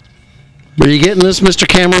 Were you getting this, Mr.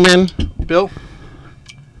 Cameraman? Bill,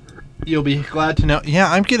 you'll be glad to know.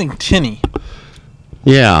 Yeah, I'm getting tinny.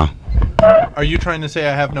 Yeah. Are you trying to say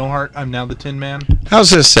I have no heart? I'm now the Tin Man? How's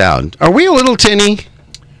this sound? Are we a little tinny?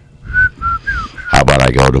 How about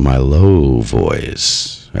I go to my low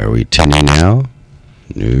voice? Are we tinny now?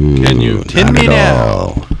 No. Can you tin not me at now?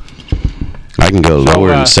 all. I can go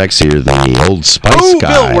lower and sexier than the Old Spice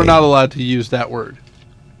guy. Bill, we're not allowed to use that word.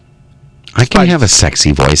 I can have a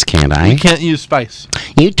sexy voice, can't I? You can't use spice.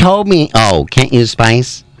 You told me. Oh, can't use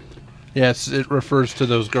spice? Yes, it refers to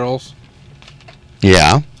those girls.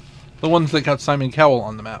 Yeah. The ones that got Simon Cowell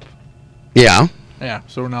on the map. Yeah. Yeah,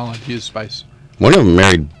 so we're not allowed to use spice. One of them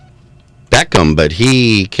married Beckham, but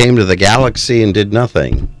he came to the galaxy and did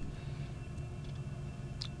nothing.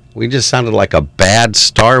 We just sounded like a bad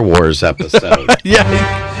Star Wars episode. Yeah.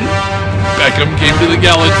 Beckham came to the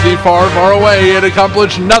galaxy far, far away and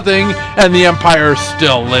accomplished nothing, and the Empire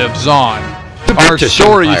still lives on. Our British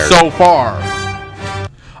story Empire. so far.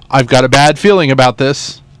 I've got a bad feeling about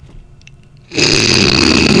this.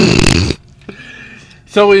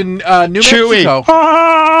 So in New Mexico...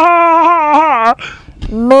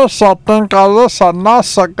 Missa, think this is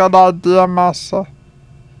not a good idea, Massa.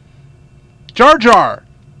 Jar Jar.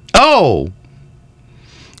 Oh.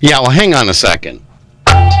 Yeah, well, hang on a second.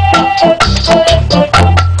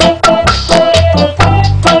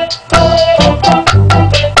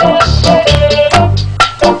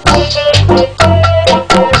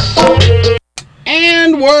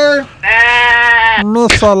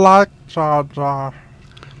 Mr. like Jar Jar.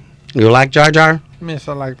 You like Jar Jar?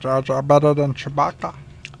 Mr. like Jar Jar better than Chewbacca.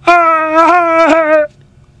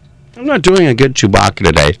 I'm not doing a good Chewbacca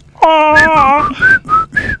today.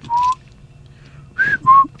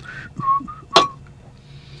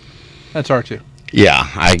 That's R2. Yeah,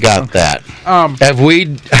 I got that. Have we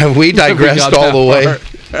digressed all the way?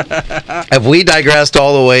 Have we digressed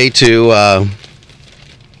all the way to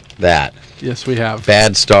that? Yes, we have.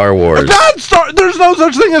 Bad Star Wars. There's no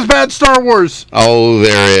such thing as bad Star Wars. Oh,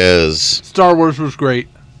 there is. Star Wars was great.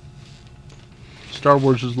 Star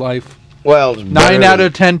Wars is life. Well, 9 out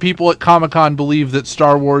of 10 people at Comic-Con believe that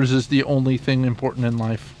Star Wars is the only thing important in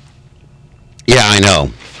life. Yeah, I know.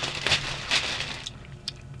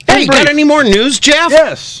 Hey, got any more news, Jeff?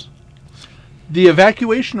 Yes. The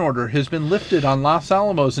evacuation order has been lifted on Los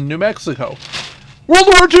Alamos in New Mexico. World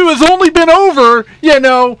War II has only been over,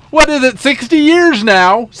 what is it, 60 years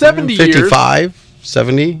now? 70 years? 55,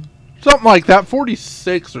 70? Something like that,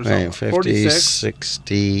 46 or something. Right, 50, 46.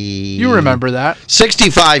 60. You remember that.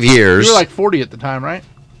 65 years. You were like 40 at the time, right?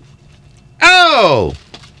 Oh!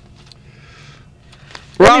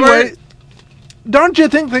 Robert, anyway, don't you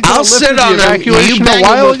think they could I'll have lifted sit the on evacuation you bang a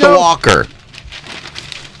while him with ago? the walker.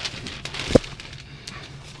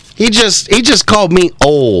 He just called me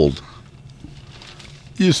old.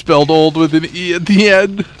 You spelled old with an E at the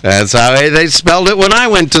end. That's how they spelled it when I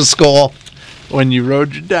went to school. When you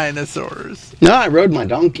rode your dinosaurs. No, I rode my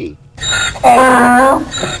donkey.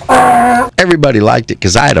 Everybody liked it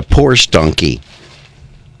because I had a Porsche donkey.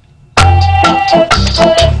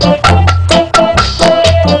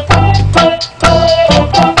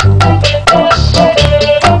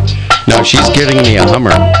 No, she's getting me a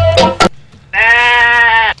Hummer.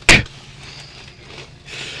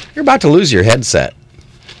 You're about to lose your headset.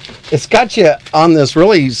 It's got you on this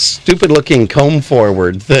really stupid-looking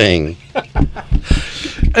comb-forward thing.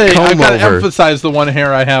 Hey, I've got to over. emphasize the one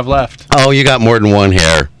hair I have left Oh, you got more than one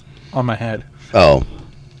hair. on my head. Oh.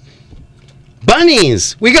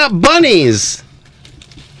 Bunnies! We got bunnies!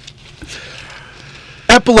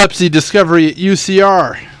 Epilepsy discovery at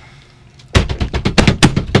UCR.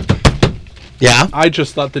 Yeah? I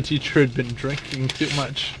just thought the teacher had been drinking too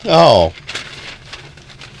much. Oh.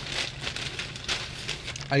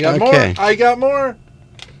 I got Okay. more. I got more.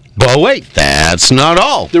 But wait, that's not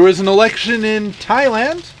all. There was an election in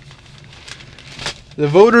Thailand. The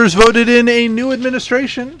voters voted in a new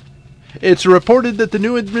administration. It's reported that the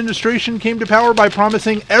new administration came to power by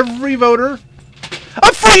promising every voter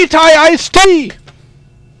a free Thai iced tea.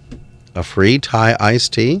 A free Thai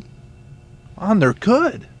iced tea? They're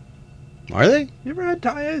good. Are they? You ever had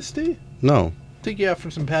Thai iced tea? No. Take you out for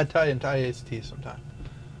some pad Thai and Thai iced tea sometime.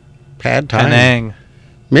 Pad Thai? Penang.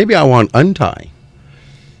 Maybe I want untie.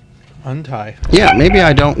 Untie. Yeah, maybe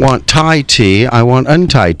I don't want Thai tea. I want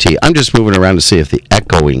untie tea. I'm just moving around to see if the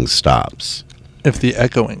echoing stops. If the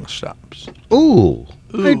echoing stops. Ooh.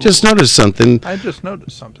 I just noticed something. I just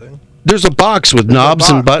noticed something. There's a box with knobs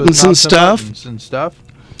and buttons and stuff.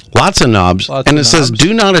 Lots of knobs. And it says,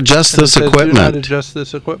 do not adjust this Do not equipment. adjust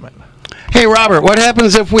this equipment. Hey, Robert, what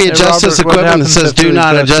happens if we adjust this equipment that says, do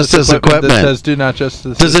not adjust this equipment? That says, do not adjust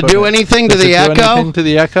this Does it do anything to the echo? Anything to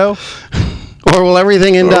the echo? Or will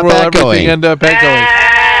everything end up echoing? Everything end up echoing?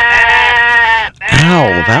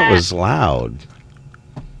 Ow, that was loud.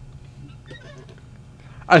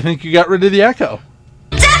 I think you got rid of the echo.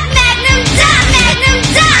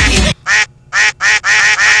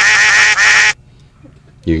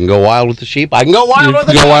 You can go wild with the sheep. I can go wild You with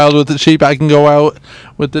the can go duck. wild with the sheep. I can go out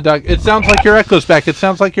with the duck. It sounds like your echo's back. It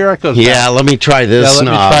sounds like your echo's Yeah, back. let me try this Yeah, let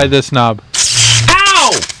knob. me try this knob.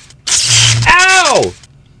 Ow! Ow! You're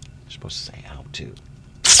supposed to say ow, too.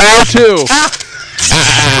 Ow, too.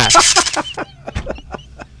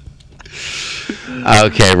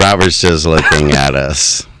 Okay, Robert's just looking at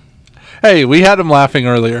us. Hey, we had him laughing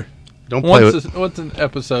earlier. Don't play Once, with... once an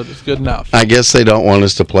episode is good enough. I guess they don't want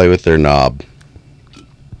us to play with their knob.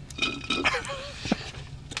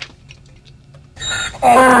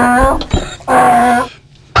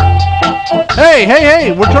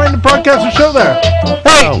 Hey, we're trying to broadcast a show there.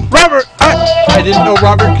 Hey, Oh. Robert, I didn't know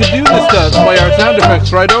Robert could do this to us, play our sound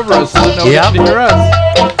effects right over us so that nobody Yep. can hear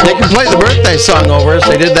us. They can play the birthday song over us.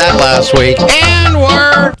 They did that last week. And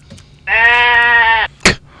we're...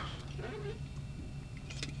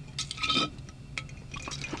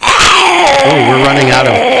 Oh, we're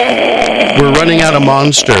running out of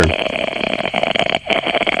Monster.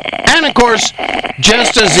 And of course,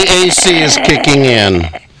 just as the AC is kicking in.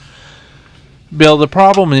 Bill, the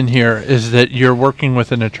problem in here is that you're working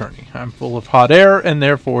with an attorney. I'm full of hot air, and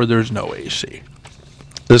therefore there's no AC.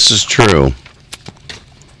 This is true.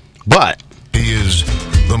 But He is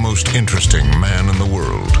the most interesting man in the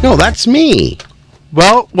world. No, that's me.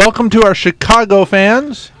 Well, welcome to our Chicago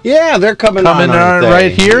fans. Yeah, they're coming on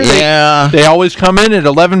right here. Yeah. They always come in at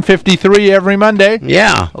 11:53 every Monday.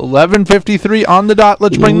 Yeah. 11:53 on the dot.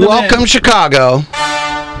 Let's bring them Welcome, in. Chicago.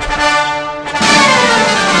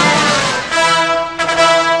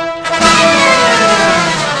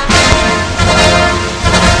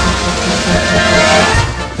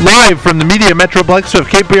 Live from the Media Metroplex of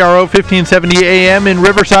KPRO 1570 AM in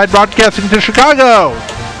Riverside, broadcasting to Chicago.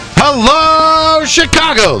 Hello,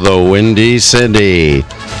 Chicago, the Windy City.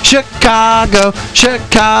 Chicago,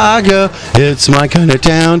 Chicago, it's my kind of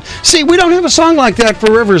town. See, we don't have a song like that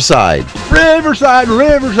for Riverside. Riverside,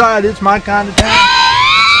 Riverside, it's my kind of town.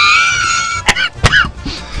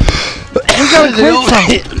 We got a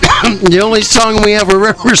great song. The only song we have for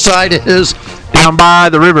Riverside is Down by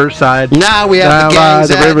the Riverside. Now we have Down the by gangs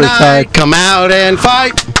the at Riverside. night come out and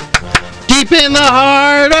fight. Deep in the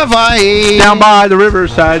heart of Hawaii. Down by the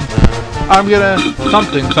Riverside. I'm gonna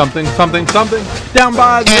something down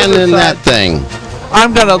by the And Riverside. then that thing.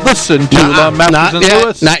 I'm gonna listen to the Matthews Not and yet,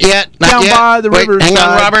 Lewis. not yet, not down yet. by the Wait, Riverside. hang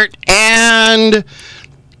on, Robert. And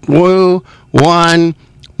woo, one,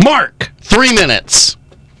 Mark. 3 minutes.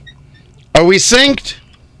 Are we synced?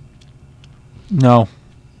 No,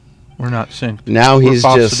 we're not synced. Now We're he's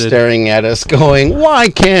just faceted. staring at us going, why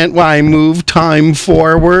can't I move time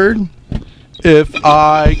forward? If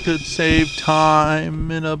I could save time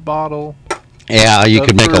in a bottle. Yeah, you the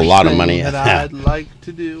could make a first lot of thing money. That I'd like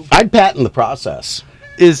to do I'd patent the process.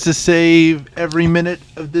 is to save every minute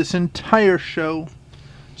of this entire show,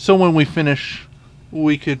 so when we finish,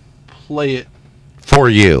 we could play it For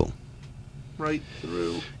you. right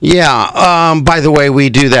through. Yeah, by the way, we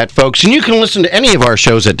do that, folks. And you can listen to any of our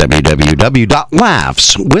shows at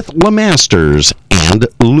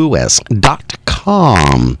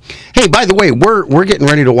www.laughswithlemastersandlewis.com. Hey, by the way, we're getting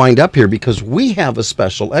ready to wind up here because we have a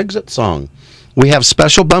special exit song. We have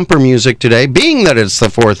special bumper music today, being that it's the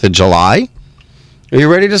 4th of July. Are you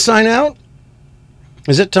ready to sign out?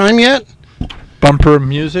 Is it time yet? Bumper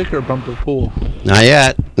music or bumper pool? Not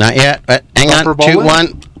yet. Not yet. Hang Bumper on.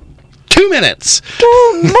 bowling? 2 minutes.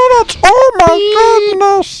 2 minutes. Oh my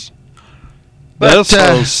goodness. But, This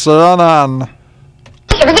is CNN.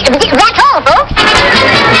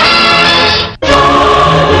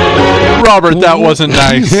 Robert, that wasn't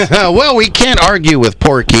nice. Well, we can't argue with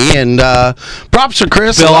Porky, and props for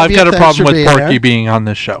Chris. Bill, Love I've you. got a Thanks problem for with being Porky there. being on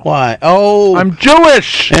this show. Why? Oh, I'm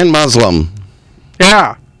Jewish. and Muslim.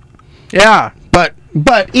 Yeah. Yeah.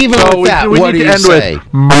 But even So with that, we what need do to you end say? with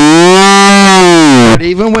But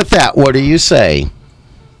even with that, what do you say?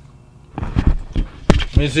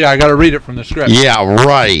 Let me see. I got to read it from the script. Yeah,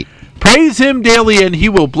 right. Praise him daily, and he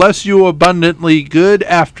will bless you abundantly. Good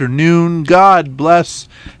afternoon. God bless.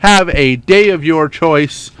 Have a day of your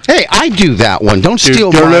choice. Hey, I do that one. Don't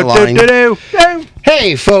steal my line.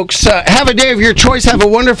 Hey, folks, have a day of your choice. Have a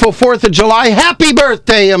wonderful 4th of July. Happy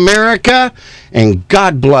birthday, America, and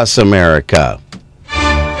God bless America.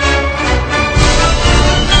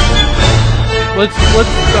 Let's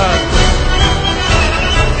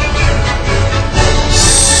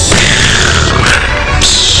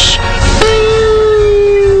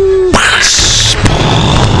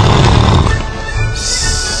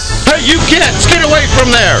Hey, you kids, get away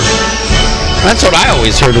from there! That's what I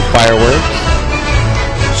always heard with fireworks.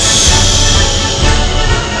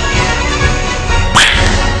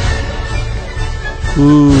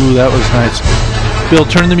 Ooh, that was nice. Bill,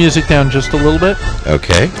 turn the music down just a little bit.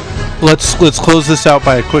 Okay. Let's close this out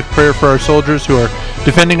by a quick prayer for our soldiers who are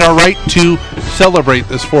defending our right to celebrate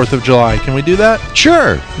this 4th of July. Can we do that?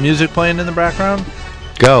 Sure. Music playing in the background?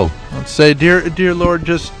 Go. Let's say, dear Lord,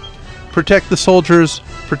 just protect the soldiers,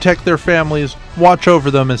 protect their families, watch over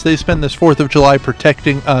them as they spend this 4th of July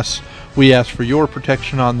protecting us. We ask for your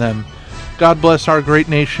protection on them. God bless our great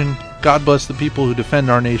nation. God bless the people who defend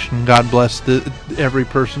our nation. God bless every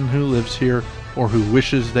person who lives here or who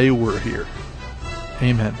wishes they were here.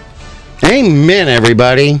 Amen. Amen,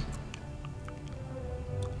 everybody.